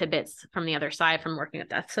gains little tidbits from the other side from working with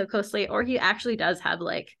death so closely, or he actually does have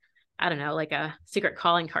like, I don't know, like a secret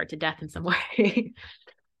calling card to death in some way.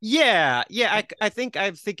 Yeah, I think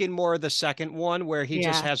I'm thinking more of the second one where he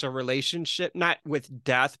just Yeah. has a relationship, not with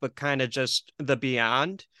death, but kind of just the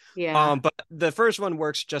beyond. Yeah. But the first one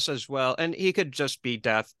works just as well, and he could just be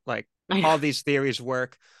death. Like I know. all these theories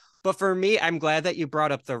work. But for me, I'm glad that you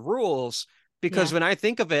brought up the rules because Yeah. when I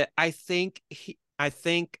think of it, I think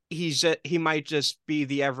he might just be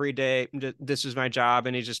the everyday. This is my job,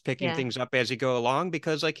 and he's just picking Yeah. things up as he go along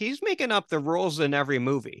because like he's making up the rules in every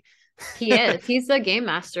movie. He is. He's the game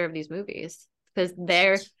master of these movies because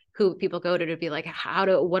they're who people go to be like,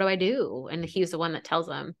 what do I do? And he's the one that tells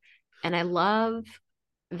them. And I love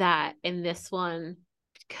that in this one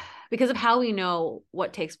because of how we know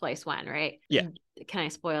what takes place when, right? Yeah. Can I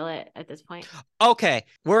spoil it at this point? Okay,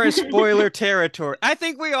 we're in spoiler territory. I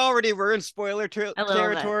think we already were in spoiler A little bit.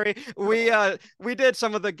 territory. We did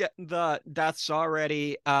some of the deaths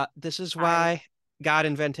already. This is Sorry. why God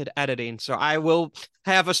invented editing. So I will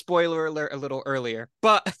have a spoiler alert a little earlier.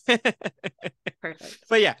 But Perfect.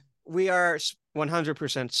 but yeah, we are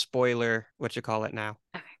 100% spoiler what you call it now.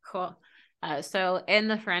 Okay, cool. So in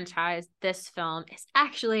the franchise, this film is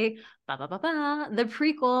actually the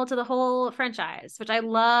prequel to the whole franchise, which I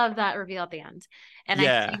love that reveal at the end. And I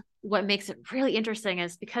Yeah. think what makes it really interesting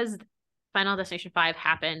is because Final Destination 5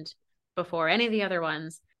 happened before any of the other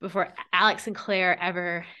ones, before Alex and Claire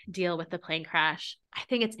ever deal with the plane crash. I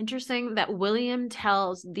think it's interesting that William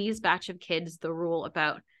tells these batch of kids the rule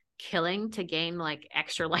about killing to gain like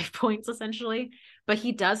extra life points essentially, but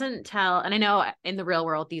he doesn't tell. And I know in the real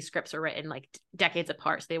world these scripts are written like decades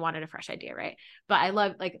apart, so they wanted a fresh idea, right? But I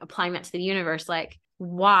love like applying that to the universe. Like,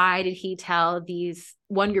 why did he tell these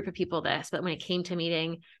one group of people this, but when it came to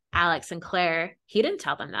meeting Alex and Claire, he didn't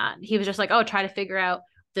tell them that. He was just like, oh, try to figure out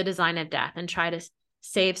the design of death and try to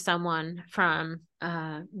save someone from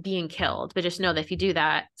being killed, but just know that if you do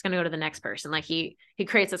that, it's going to go to the next person. Like he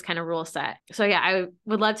creates this kind of rule set. So yeah, I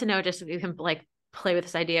would love to know just if you can like play with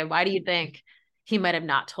this idea. Why do you think he might have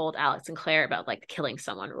not told Alex and Claire about like the killing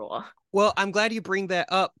someone rule? Well, I'm glad you bring that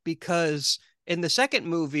up because in the second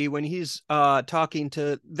movie, when he's talking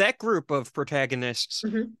to that group of protagonists,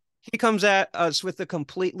 Mm-hmm. he comes at us with a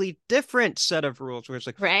completely different set of rules where it's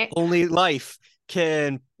like Right? only life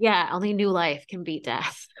can. Yeah, only new life can beat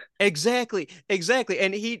death. Exactly.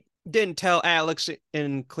 And he didn't tell Alex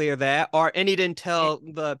and Claire that, and he didn't Right. tell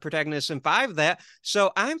the protagonist in 5 that.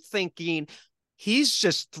 So I'm thinking he's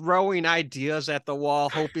just throwing ideas at the wall,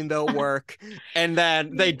 hoping they'll work. And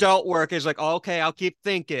then they don't work. He's like, okay, I'll keep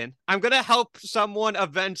thinking. I'm going to help someone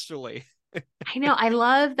eventually. I know. I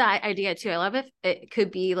love that idea too. I love if it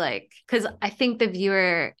could be like, because I think the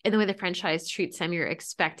viewer, in the way the franchise treats him, you're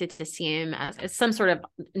expected to see him as some sort of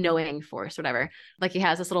knowing force, whatever. Like he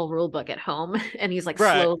has this little rule book at home and he's like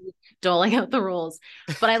Right. slowly doling out the rules.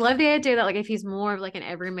 But I love the idea that like if he's more of like an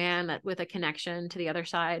everyman that with a connection to the other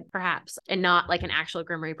side, perhaps, and not like an actual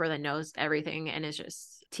Grim Reaper that knows everything and is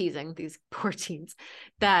just teasing these poor teens,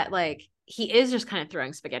 that like he is just kind of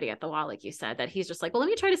throwing spaghetti at the wall, like you said, that he's just like, well, let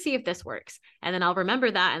me try to see if this works. And then I'll remember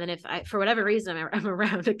that. And then if I, for whatever reason, I'm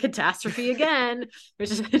around a catastrophe again, which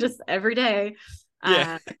is just every day.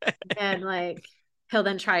 Yeah. And like, he'll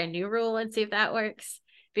then try a new rule and see if that works,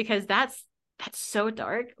 because that's so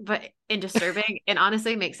dark but and disturbing, and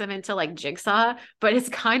honestly makes him into like Jigsaw. But it's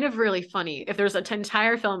kind of really funny if there's an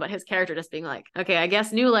entire film about his character just being like, okay, I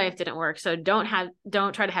guess new life didn't work, so don't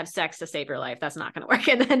try to have sex to save your life, that's not going to work.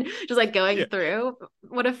 And then just like going through.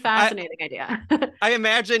 What a fascinating idea. I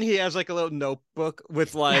imagine he has like a little notebook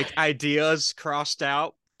with like ideas crossed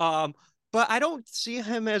out. But I don't see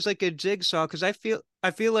him as like a Jigsaw, because I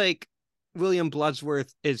feel like William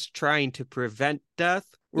Bloodsworth is trying to prevent death,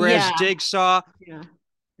 whereas Jigsaw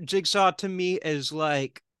to me is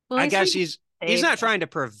like, well, I guess he's not them. trying to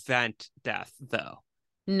prevent death though.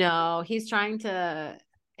 No, he's trying to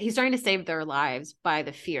save their lives by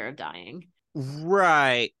the fear of dying.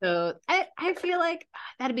 Right. So I feel like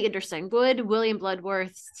that'd be interesting. Would William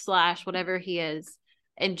Bloodworth / whatever he is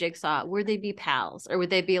in Jigsaw, would they be pals, or would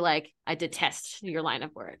they be like, I detest your line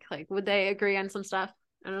of work? Like, would they agree on some stuff?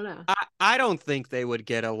 I don't know. I don't think they would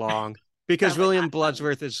get along, because William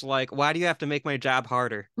Bloodsworth is like, why do you have to make my job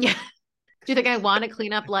harder? Yeah. Do you think I want to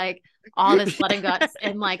clean up like all this blood and guts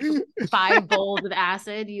in like 5 bowls of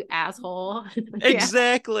acid, you asshole?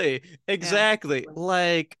 Exactly. Exactly. Yeah.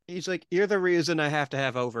 Like, he's like, you're the reason I have to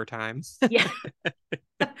have overtime. Yeah.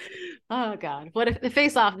 Oh God. What if the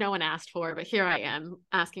face off no one asked for, but here I am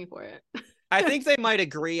asking for it. I think they might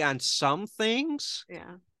agree on some things.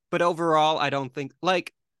 Yeah. But overall, I don't think,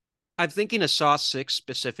 like, I'm thinking of Saw 6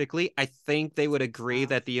 specifically. I think they would agree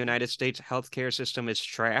that the United States healthcare system is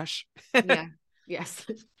trash. Yeah. Yes.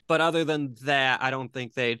 But other than that, I don't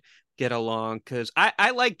think they'd get along, because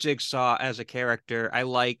I like Jigsaw as a character. I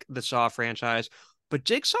like the Saw franchise, but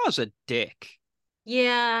Jigsaw's a dick.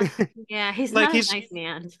 Yeah. Yeah. He's like, not a nice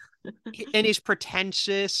man. And he's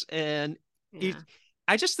pretentious, and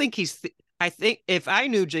I just think I think if I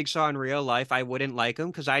knew Jigsaw in real life, I wouldn't like him,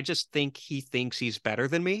 because I just think he thinks he's better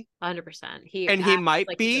than me. 100%. He might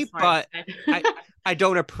like be, but I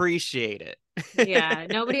don't appreciate it. Yeah,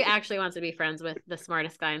 nobody actually wants to be friends with the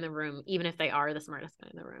smartest guy in the room, even if they are the smartest guy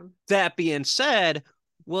in the room. That being said,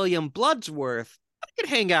 William Bloodsworth, I could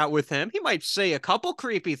hang out with him. He might say a couple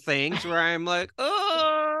creepy things where I'm like,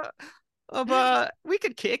 but we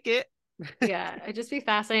could kick it. Yeah, it'd just be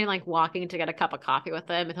fascinating, like walking to get a cup of coffee with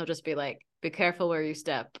him, and he'll just be like, be careful where you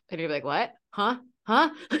step. And you're like, what? Huh?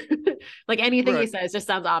 Like anything he says just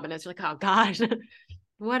sounds ominous. You're like, oh God.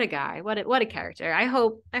 What a guy. What a character. I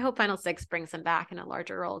hope Final 6 brings him back in a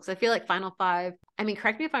larger role, because I feel like Final 5, I mean,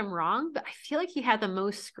 correct me if I'm wrong, but I feel like he had the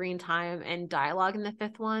most screen time and dialogue in the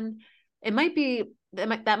 5th one. It might be that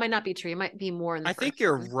might not be true. It might be more in the I think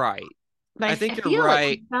you're right. But I think you're right.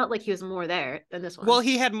 Like he felt like he was more there than this one. Well,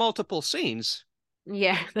 he had multiple scenes.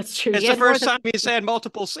 Yeah, that's true. It's the first time he's had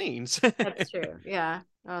multiple scenes. That's true. Yeah.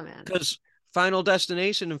 Oh man. Because Final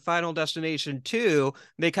Destination and Final Destination 2,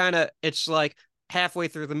 it's like halfway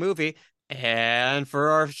through the movie, and for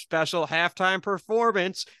our special halftime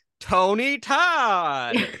performance, Tony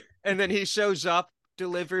Todd. And then he shows up,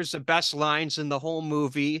 delivers the best lines in the whole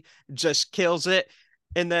movie, just kills it,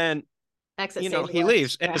 and then he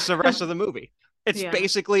leaves, and it's the rest of the movie. It's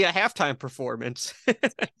basically a halftime performance.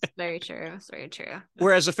 Very true. It's very true.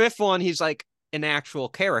 Whereas the 5th one, he's like an actual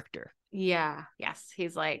character. Yeah. Yes.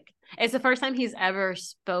 He's like, it's the first time he's ever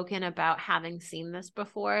spoken about having seen this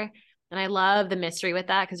before. And I love the mystery with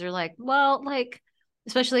that, because they're like, well, like,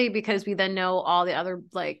 especially because we then know all the other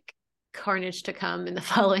like carnage to come in the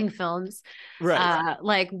following films. Right.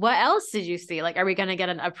 Like, what else did you see? Like, are we going to get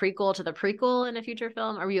a prequel to the prequel in a future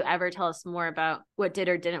film? Or will you ever tell us more about what did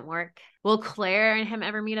or didn't work? Will Claire and him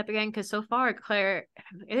ever meet up again? Because so far, it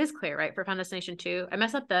is Claire, right? For Final Destination 2. I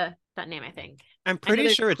messed up that name, I think. I'm pretty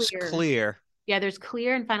sure it's Clear. Yeah, there's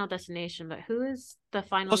Clear in Final Destination, but who is the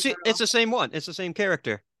final? Well, it's the same one. It's the same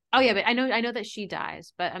character. Oh yeah, but I know that she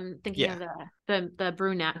dies, but I'm thinking of the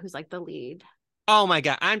brunette who's like the lead. Oh my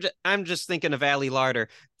God, I'm just thinking of Ali Larter.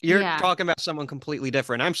 You're talking about someone completely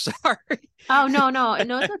different. I'm sorry. Oh no,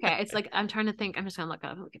 it's okay. It's like I'm trying to think. I'm just gonna look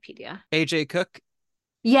up Wikipedia. AJ Cook.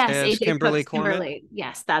 Yes, AJ Kimberly Cook. Kimberly.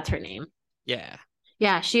 Yes, that's her name. Yeah.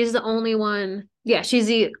 Yeah, she's the only one. Yeah, she's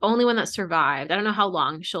the only one that survived. I don't know how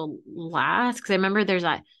long she'll last, because I remember there's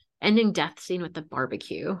that ending death scene with the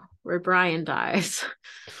barbecue where Brian dies.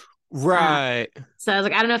 Right. So I was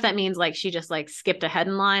like, I don't know if that means like she just like skipped ahead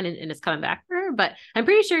in line and it's coming back for her, but I'm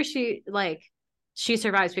pretty sure she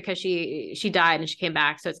survives because she died and she came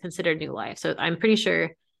back, so it's considered new life. So I'm pretty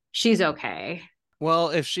sure she's okay. Well,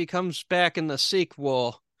 if she comes back in the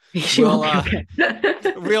sequel,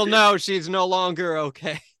 we'll know she's no longer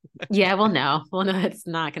okay. Yeah, we'll know it's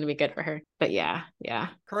not going to be good for her. But yeah.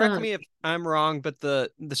 Correct me if I'm wrong, but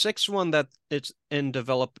the 6th one that it's in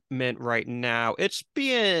development right now, it's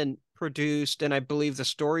being produced, and I believe the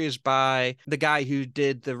story is by the guy who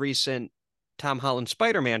did the recent Tom Holland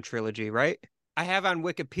Spider-Man trilogy, right? I have on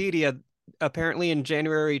Wikipedia, apparently in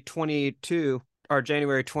January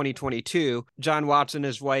 2022, John Watts and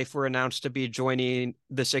his wife were announced to be joining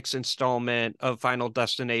the sixth installment of Final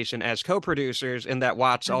Destination as co-producers, and that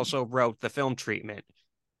Watts also wrote the film treatment.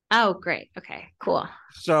 Oh, great. Okay, cool.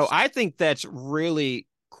 So I think that's really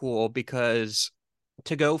cool because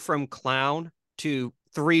to go from clown to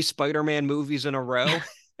 3 Spider-Man movies in a row.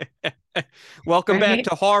 Welcome back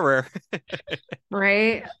to horror.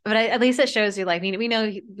 Right. But at least it shows you, like, we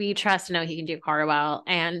know, we trust to know he can do horror well.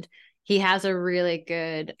 And he has a really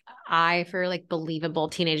good eye for like believable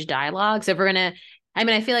teenage dialogue. So if we're going to, I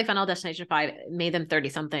mean, I feel like Final Destination 5 made them 30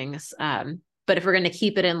 somethings. But if we're going to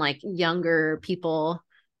keep it in like younger people,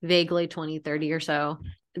 vaguely 20, 30 or so,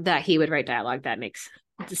 that he would write dialogue that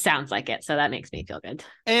sounds like it. So that makes me feel good.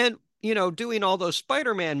 And, doing all those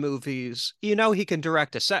Spider-Man movies, he can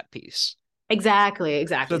direct a set piece. Exactly.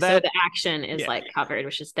 So the action is yeah. like covered,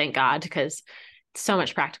 which is thank God, because so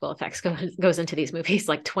much practical effects goes into these movies,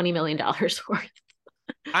 like $20 million worth.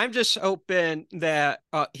 I'm just hoping that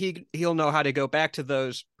he'll know how to go back to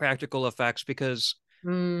those practical effects because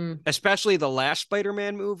especially the last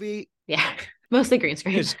Spider-Man movie. Yeah, mostly green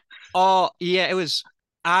screen. It was.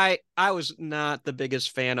 I was not the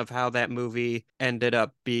biggest fan of how that movie ended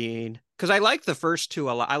up being because I like the first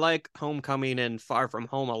 2 a lot. I like Homecoming and Far From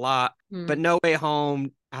Home a lot, but No Way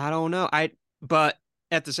Home, I don't know. But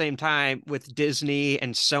at the same time, with Disney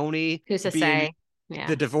and Sony who's to being say, yeah,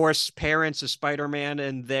 the divorced parents of Spider-Man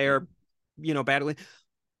and they're, battling,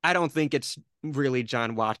 I don't think it's really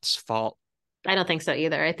John Watts' fault. I don't think so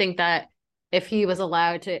either. I think that if he was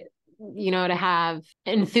allowed to, to have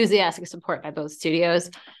enthusiastic support by both studios,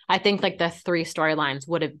 I think like the 3 storylines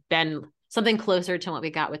would have been something closer to what we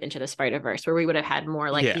got with Into the Spider-Verse, where we would have had more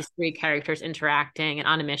like these 3 characters interacting and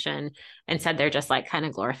on a mission. Instead, they're just like kind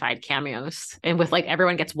of glorified cameos, and with like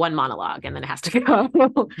everyone gets one monologue and then it has to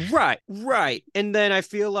go. Right. And then I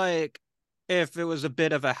feel like if it was a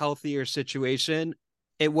bit of a healthier situation,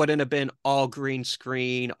 it wouldn't have been all green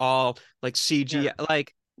screen, all like CG. Yeah.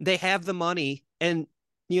 Like they have the money, and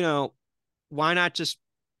why not just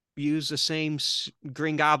use the same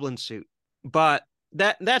Green Goblin suit? But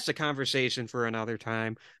that's a conversation for another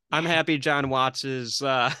time. I'm happy John Watts is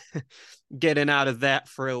getting out of that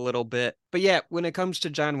for a little bit. But yeah, when it comes to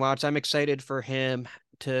John Watts, I'm excited for him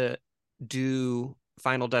to do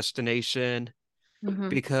Final Destination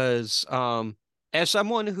because as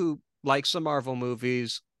someone who likes the Marvel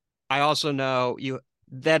movies, I also know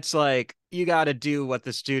that's like you got to do what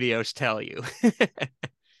the studios tell you.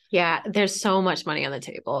 Yeah, there's so much money on the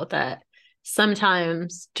table that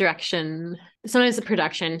sometimes the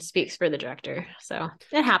production speaks for the director. So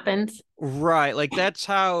it happens. Right. Like that's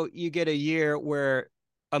how you get a year where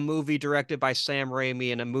a movie directed by Sam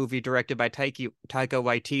Raimi and a movie directed by Taika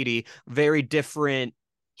Waititi, very different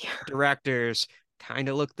directors, kind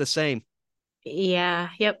of look the same. Yeah.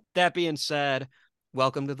 Yep. That being said,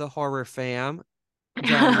 welcome to the horror fam,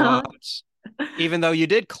 John Watts. Even though you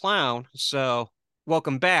did clown, so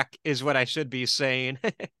welcome back is what I should be saying.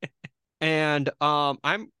 And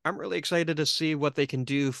I'm really excited to see what they can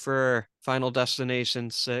do for Final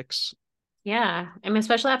Destination 6. Yeah, I mean,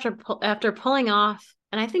 especially after pulling off,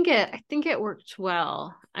 and I think it worked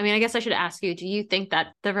well. I mean, I guess I should ask you: do you think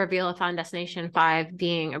that the reveal of Final Destination 5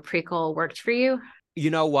 being a prequel worked for you?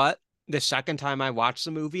 You know what? The second time I watched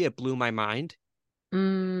the movie, it blew my mind.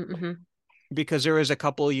 Mm-hmm. Because there was a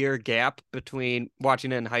couple-year gap between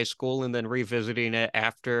watching it in high school and then revisiting it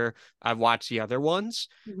after I watched the other ones.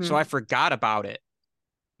 So I forgot about it.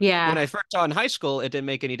 Yeah. When I first saw it in high school, it didn't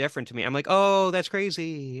make any difference to me. I'm like, oh, that's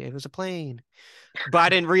crazy. It was a plane. But I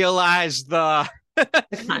didn't realize the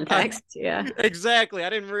context. Yeah. Exactly. I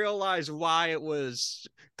didn't realize why it was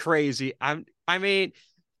crazy. I mean,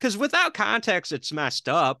 because without context, it's messed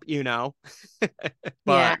up,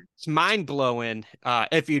 but it's mind-blowing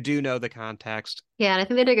if you do know the context. Yeah, and I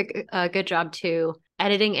think they did a good job too,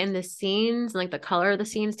 editing in the scenes, like the color of the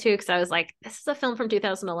scenes too, because I was like, this is a film from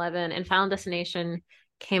 2011, and Final Destination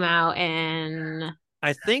came out in...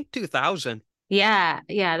 I think 2000. Yeah,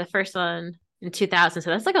 the first one in 2000, so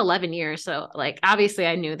that's like 11 years. So like, obviously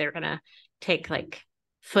I knew they were going to take like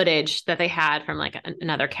footage that they had from like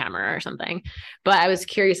another camera or something, but I was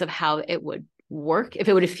curious of how it would work, if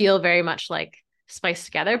it would feel very much like spiced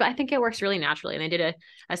together. But I think it works really naturally, and they did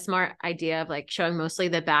a smart idea of like showing mostly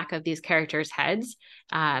the back of these characters' heads,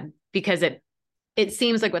 because it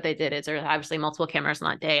seems like what they did is there's obviously multiple cameras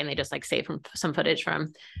on that day, and they just like saved some footage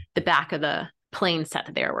from the back of the plane set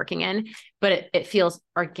that they were working in, but it feels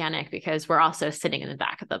organic because we're also sitting in the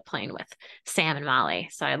back of the plane with Sam and Molly.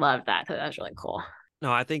 So I love that. That was really cool.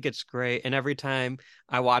 No, I think it's great. And every time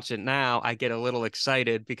I watch it now, I get a little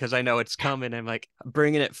excited because I know it's coming. I'm like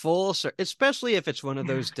bringing it full, especially if it's one of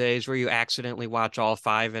those days where you accidentally watch all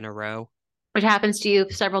 5 in a row. Which happens to you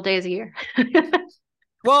several days a year.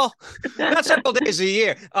 Well, not several days a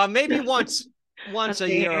year. Maybe once a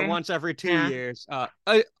year or once every 2 years.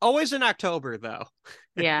 Always in October, though.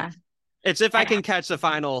 Yeah. It's if I can catch the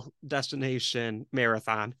Final Destination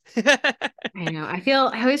marathon. I know. I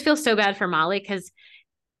always feel so bad for Molly because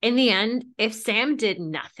in the end, if Sam did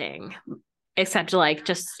nothing except like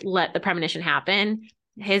just let the premonition happen,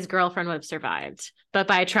 his girlfriend would have survived. But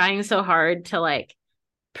by trying so hard to like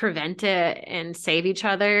prevent it and save each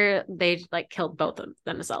other, they like killed both of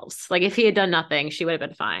themselves. Like if he had done nothing, she would have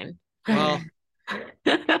been fine. Well,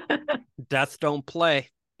 death don't play.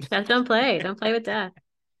 Death don't play. Don't play with death.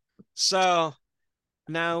 So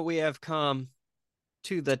now we have come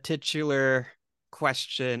to the titular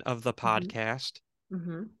question of the podcast.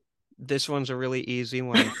 Mm-hmm. This one's a really easy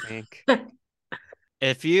one, I think.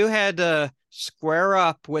 If you had to square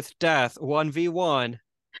up with death 1v1,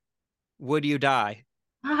 would you die?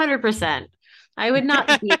 100%. I would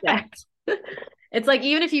not beat death. It's like,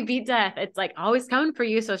 even if you beat death, it's like always coming for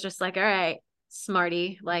you. So it's just like, all right,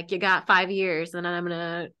 smarty, like you got 5 years and then I'm going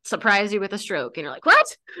to surprise you with a stroke. And you're like,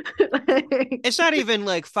 what? It's not even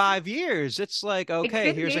like 5 years. It's like,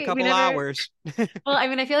 okay, here's a couple hours. Well, I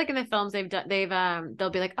mean, I feel like in the films they'll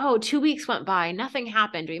be like, oh, 2 weeks went by, nothing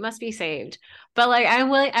happened, we must be saved. But like,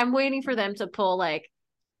 I'm waiting for them to pull like,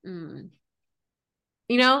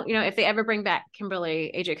 if they ever bring back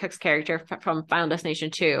Kimberly, AJ Cook's character from Final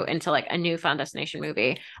Destination 2 into like a new Final Destination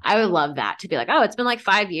movie, I would love that to be like, oh, it's been like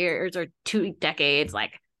 5 years or 2 decades.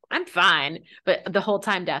 Like, I'm fine. But the whole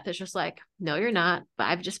time death is just like, no, you're not. But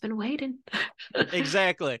I've just been waiting.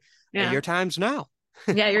 Exactly. Yeah. And your time's now.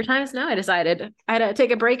 Yeah, your time's now. I decided I had to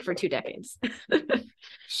take a break for 2 decades.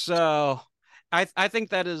 So I think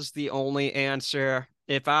that is the only answer.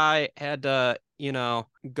 If I had to,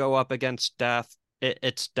 go up against death,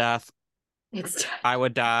 it's death. It's death. I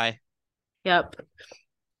would die. Yep.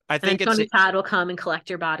 I think Tony Todd will come and collect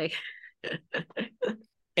your body.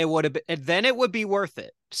 It would have been, then it would be worth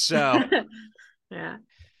it. So yeah.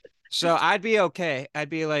 So I'd be okay.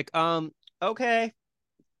 I'd be like, okay.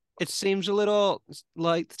 It seems a little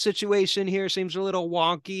like the situation here seems a little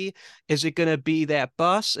wonky. Is it gonna be that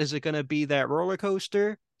bus? Is it gonna be that roller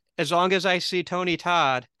coaster? As long as I see Tony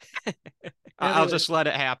Todd, I'll just let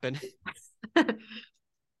it happen.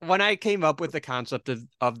 When I came up with the concept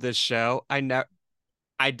of this show,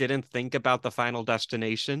 I didn't think about the Final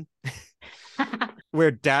Destination,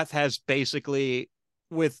 where death has basically,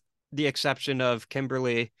 with the exception of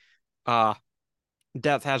Kimberly,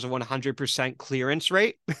 death has a 100% clearance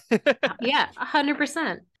rate. Yeah,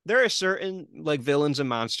 100%. There are certain like villains and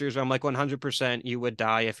monsters where I'm like 100% you would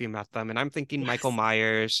die if you met them. And I'm thinking Michael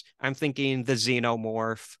Myers. I'm thinking the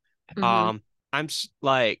Xenomorph. Mm-hmm.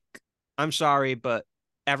 I'm sorry, but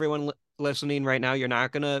everyone listening right now, you're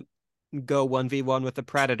not going to go 1v1 with the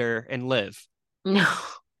Predator and live. No,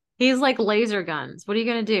 he's like laser guns. What are you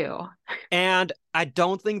going to do? And I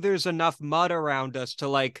don't think there's enough mud around us to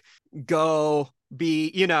like go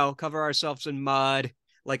be, cover ourselves in mud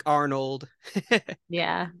like Arnold.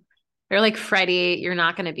 Yeah. Or like Freddy. You're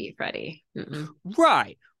not going to beat Freddy. Mm-mm.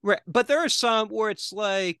 Right. But there are some where it's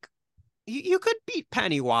like, you could beat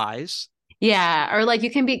Pennywise. Yeah. Or like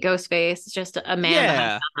you can beat Ghostface. It's just a man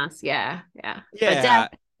behind the mask. Yeah. Yeah. But death,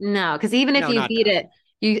 no. Because even if you beat it,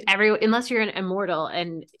 unless you're an immortal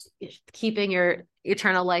and keeping your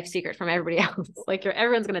eternal life secret from everybody else, like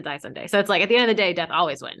everyone's gonna die someday. So it's like at the end of the day, death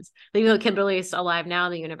always wins. Even though Kimberly's alive now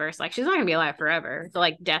in the universe, like she's not gonna be alive forever. So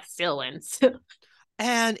like death still wins.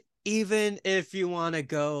 And even if you want to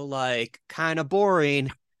go like kind of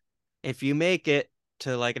boring, if you make it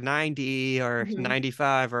to like 90 or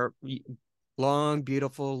 95 or long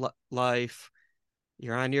beautiful life,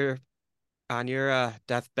 you're on your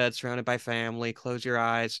deathbed surrounded by family, close your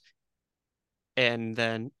eyes, and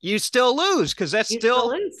then you still lose because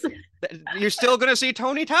you're still gonna see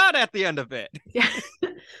Tony Todd at the end of it. Yeah.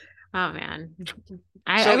 Oh man.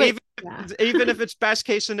 Even if it's best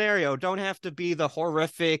case scenario, don't have to be the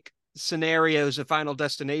horrific scenarios of Final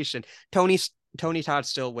Destination. Tony Todd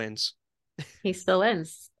still wins. He still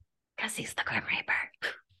wins because he's the Grim Reaper.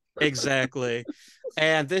 Exactly.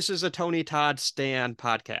 And this is a Tony Todd stan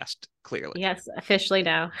podcast, clearly. Yes, officially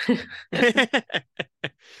now.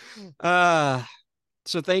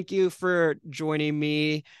 So thank you for joining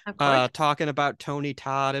me talking about Tony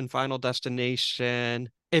Todd and Final Destination.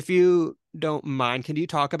 If you don't mind, can you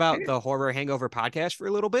talk about the Horror Hangover podcast for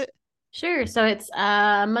a little bit? Sure. So it's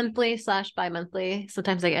monthly / bi-monthly.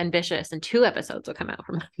 Sometimes I get ambitious and 2 episodes will come out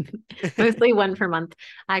per month. Mostly one per month.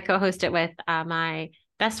 I co-host it with my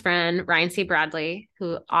best friend, Ryan C. Bradley,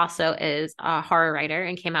 who also is a horror writer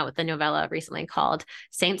and came out with a novella recently called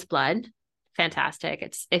Saint's Blood. Fantastic.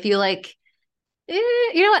 It's if you like,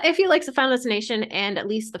 you know what? If you like the Final Destination and at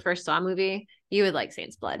least the first Saw movie, you would like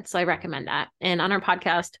Saint's Blood. So I recommend that. And on our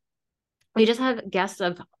podcast, we just have guests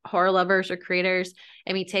of horror lovers or creators,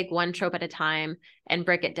 and we take one trope at a time and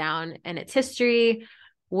break it down and its history,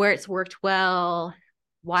 where it's worked well,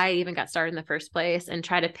 why it even got started in the first place, and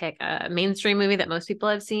try to pick a mainstream movie that most people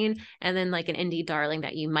have seen, and then like an indie darling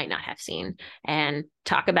that you might not have seen, and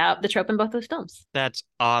talk about the trope in both those films. That's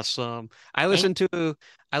awesome. I listened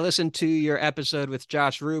to your episode with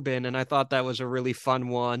Josh Rubin, and I thought that was a really fun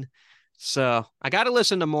one. So I got to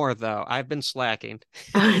listen to more, though. I've been slacking.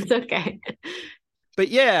 It's okay. But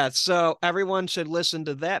yeah, so everyone should listen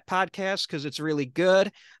to that podcast because it's really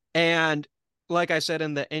good. And like I said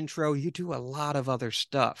in the intro, you do a lot of other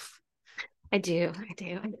stuff. I do.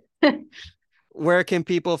 Where can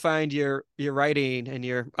people find your writing and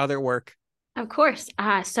your other work? Of course.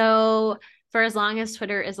 So for as long as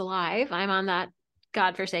Twitter is alive, I'm on that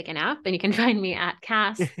godforsaken app, and you can find me at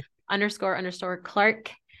Cass__Clarke.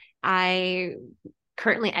 I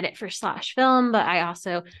currently edit for Slash Film, but I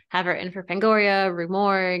also have written for Fangoria, Rue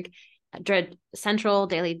Morgue, Dread Central,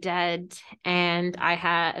 Daily Dead, and I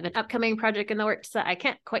have an upcoming project in the works that I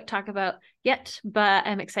can't quite talk about yet, but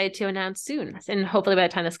I'm excited to announce soon. And hopefully by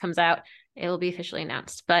the time this comes out, it will be officially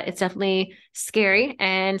announced. But it's definitely scary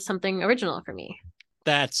and something original for me.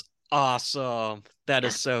 That's awesome. That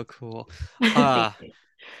is so cool.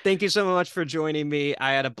 Thank you so much for joining me.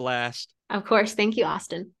 I had a blast. Of course. Thank you,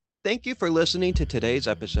 Austin. Thank you for listening to today's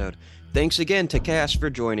episode. Thanks again to Cass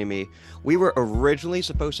for joining me. We were originally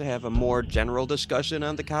supposed to have a more general discussion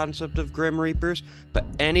on the concept of Grim Reapers, but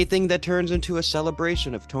anything that turns into a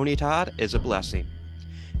celebration of Tony Todd is a blessing.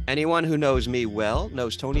 Anyone who knows me well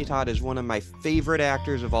knows Tony Todd is one of my favorite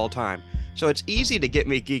actors of all time, so it's easy to get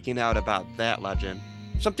me geeking out about that legend.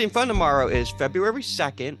 Something fun tomorrow is February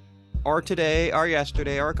 2nd, or today, or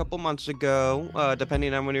yesterday, or a couple months ago,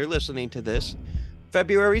 depending on when you're listening to this.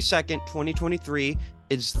 February 2nd, 2023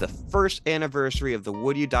 is the first anniversary of the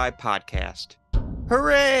Would You Die podcast.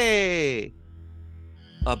 Hooray!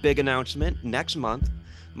 A big announcement next month,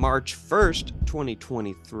 March 1st,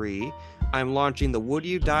 2023, I'm launching the Would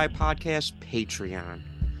You Die podcast Patreon.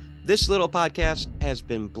 This little podcast has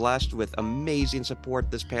been blessed with amazing support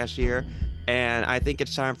this past year, and I think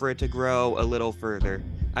it's time for it to grow a little further.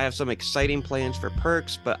 I have some exciting plans for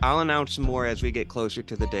perks, but I'll announce more as we get closer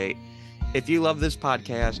to the date. If you love this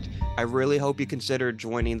podcast, I really hope you consider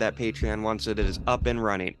joining that Patreon once it is up and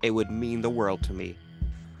running. It would mean the world to me.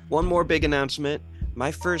 One more big announcement. My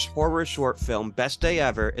first horror short film, Best Day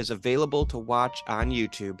Ever, is available to watch on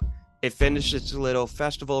YouTube. It finished its little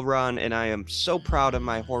festival run, and I am so proud of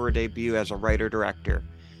my horror debut as a writer-director.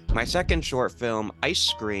 My second short film, Ice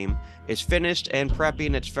Scream, is finished and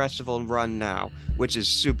prepping its festival run now, which is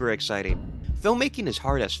super exciting. Filmmaking is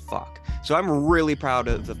hard as fuck, so I'm really proud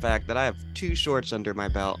of the fact that I have 2 shorts under my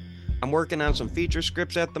belt. I'm working on some feature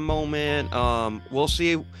scripts at the moment. We'll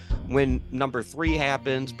see when number 3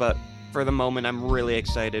 happens, but for the moment, I'm really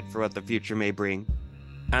excited for what the future may bring.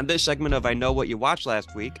 On this segment of I Know What You Watched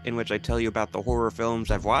Last Week, in which I tell you about the horror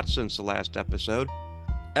films I've watched since the last episode,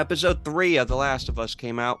 Episode 3 of The Last of Us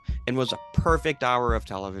came out and was a perfect hour of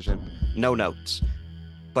television. No notes.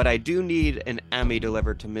 But I do need an Emmy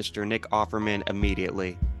delivered to Mr. Nick Offerman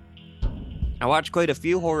immediately. I watched quite a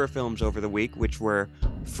few horror films over the week, which were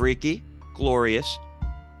Freaky, Glorious,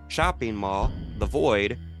 Shopping Mall, The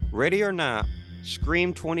Void, Ready or Not,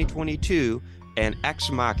 Scream 2022, and Ex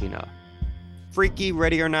Machina. Freaky,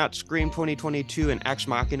 Ready or Not, Scream 2022, and Ex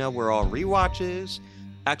Machina were all rewatches.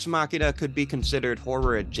 Ex Machina could be considered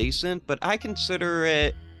horror adjacent, but I consider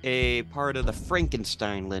it a part of the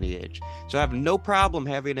Frankenstein lineage, so I have no problem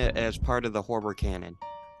having it as part of the horror canon.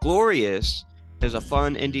 Glorious is a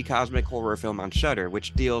fun indie cosmic horror film on Shudder,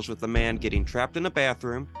 which deals with a man getting trapped in a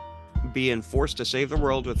bathroom, being forced to save the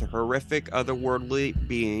world with a horrific otherworldly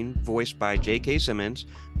being voiced by J.K. Simmons,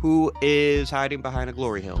 who is hiding behind a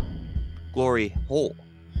glory hole.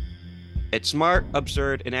 It's smart,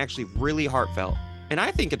 absurd, and actually really heartfelt, and I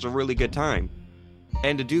think it's a really good time.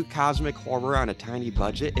 And to do cosmic horror on a tiny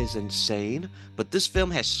budget is insane, but this film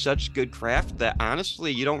has such good craft that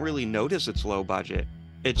honestly you don't really notice it's low budget.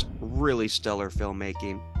 It's really stellar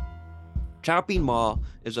filmmaking. Shopping Mall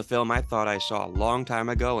is a film I thought I saw a long time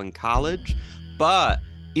ago in college, but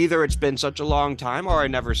Either it's been such a long time or I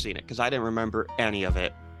never seen it because I didn't remember any of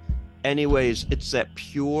it. Anyways, it's that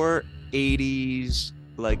pure 80s,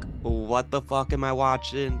 like, what the fuck am I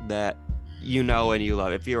watching that you know and you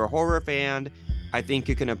love. If you're a horror fan, I think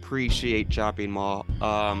you can appreciate Chopping Mall,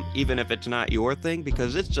 even if it's not your thing,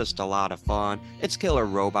 because it's just a lot of fun. It's killer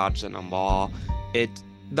robots in a mall.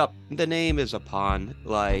 The name is a pun.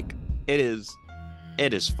 Like, it is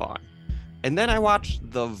fun. And then I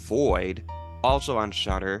watched The Void, also on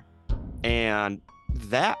Shudder, and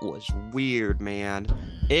that was weird, man.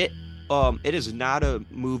 It is not a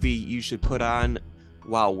movie you should put on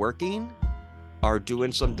while working or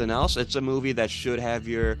doing something else. It's a movie that should have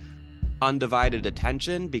your undivided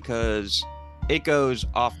attention because it goes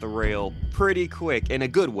off the rail pretty quick in a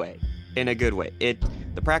good way.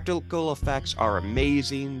 The practical effects are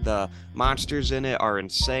amazing. The monsters in it are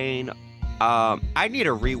insane. I need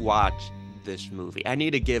to rewatch this movie. I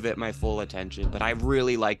need to give it my full attention, but I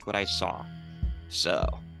really liked what I saw.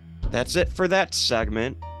 So that's it for that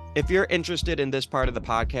segment. If you're interested in this part of the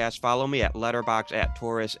podcast, follow me at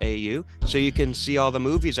letterboxd@TaurusAU so you can see all the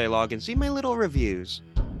movies I log and see my little reviews.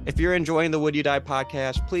 If you're enjoying the Would You Die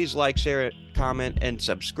podcast, please like, share, comment, and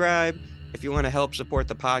subscribe. If you want to help support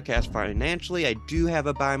the podcast financially, I do have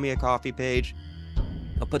a Buy Me a Coffee page.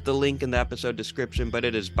 I'll put the link in the episode description, but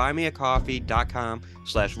it is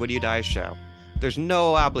buymeacoffee.com/wouldyoudie-show. There's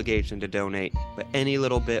no obligation to donate, but any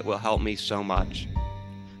little bit will help me so much.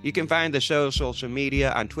 You can find the show's social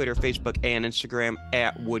media on Twitter, Facebook, and Instagram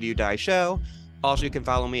at Would You Die Show. Also, you can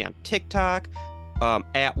follow me on TikTok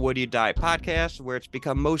at Would You Die Podcast, where it's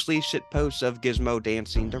become mostly shit posts of Gizmo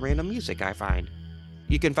dancing to random music I find.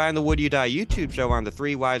 You can find the Would You Die YouTube show on the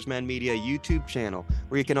Three Wise Men Media YouTube channel,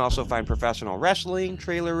 where you can also find professional wrestling,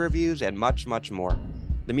 trailer reviews, and much, much more.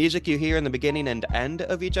 The music you hear in the beginning and end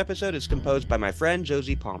of each episode is composed by my friend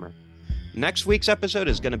Josie Palmer. Next week's episode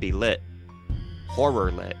is going to be lit.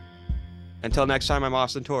 Horror lit. Until next time, I'm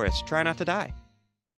Austin Torres. Try not to die.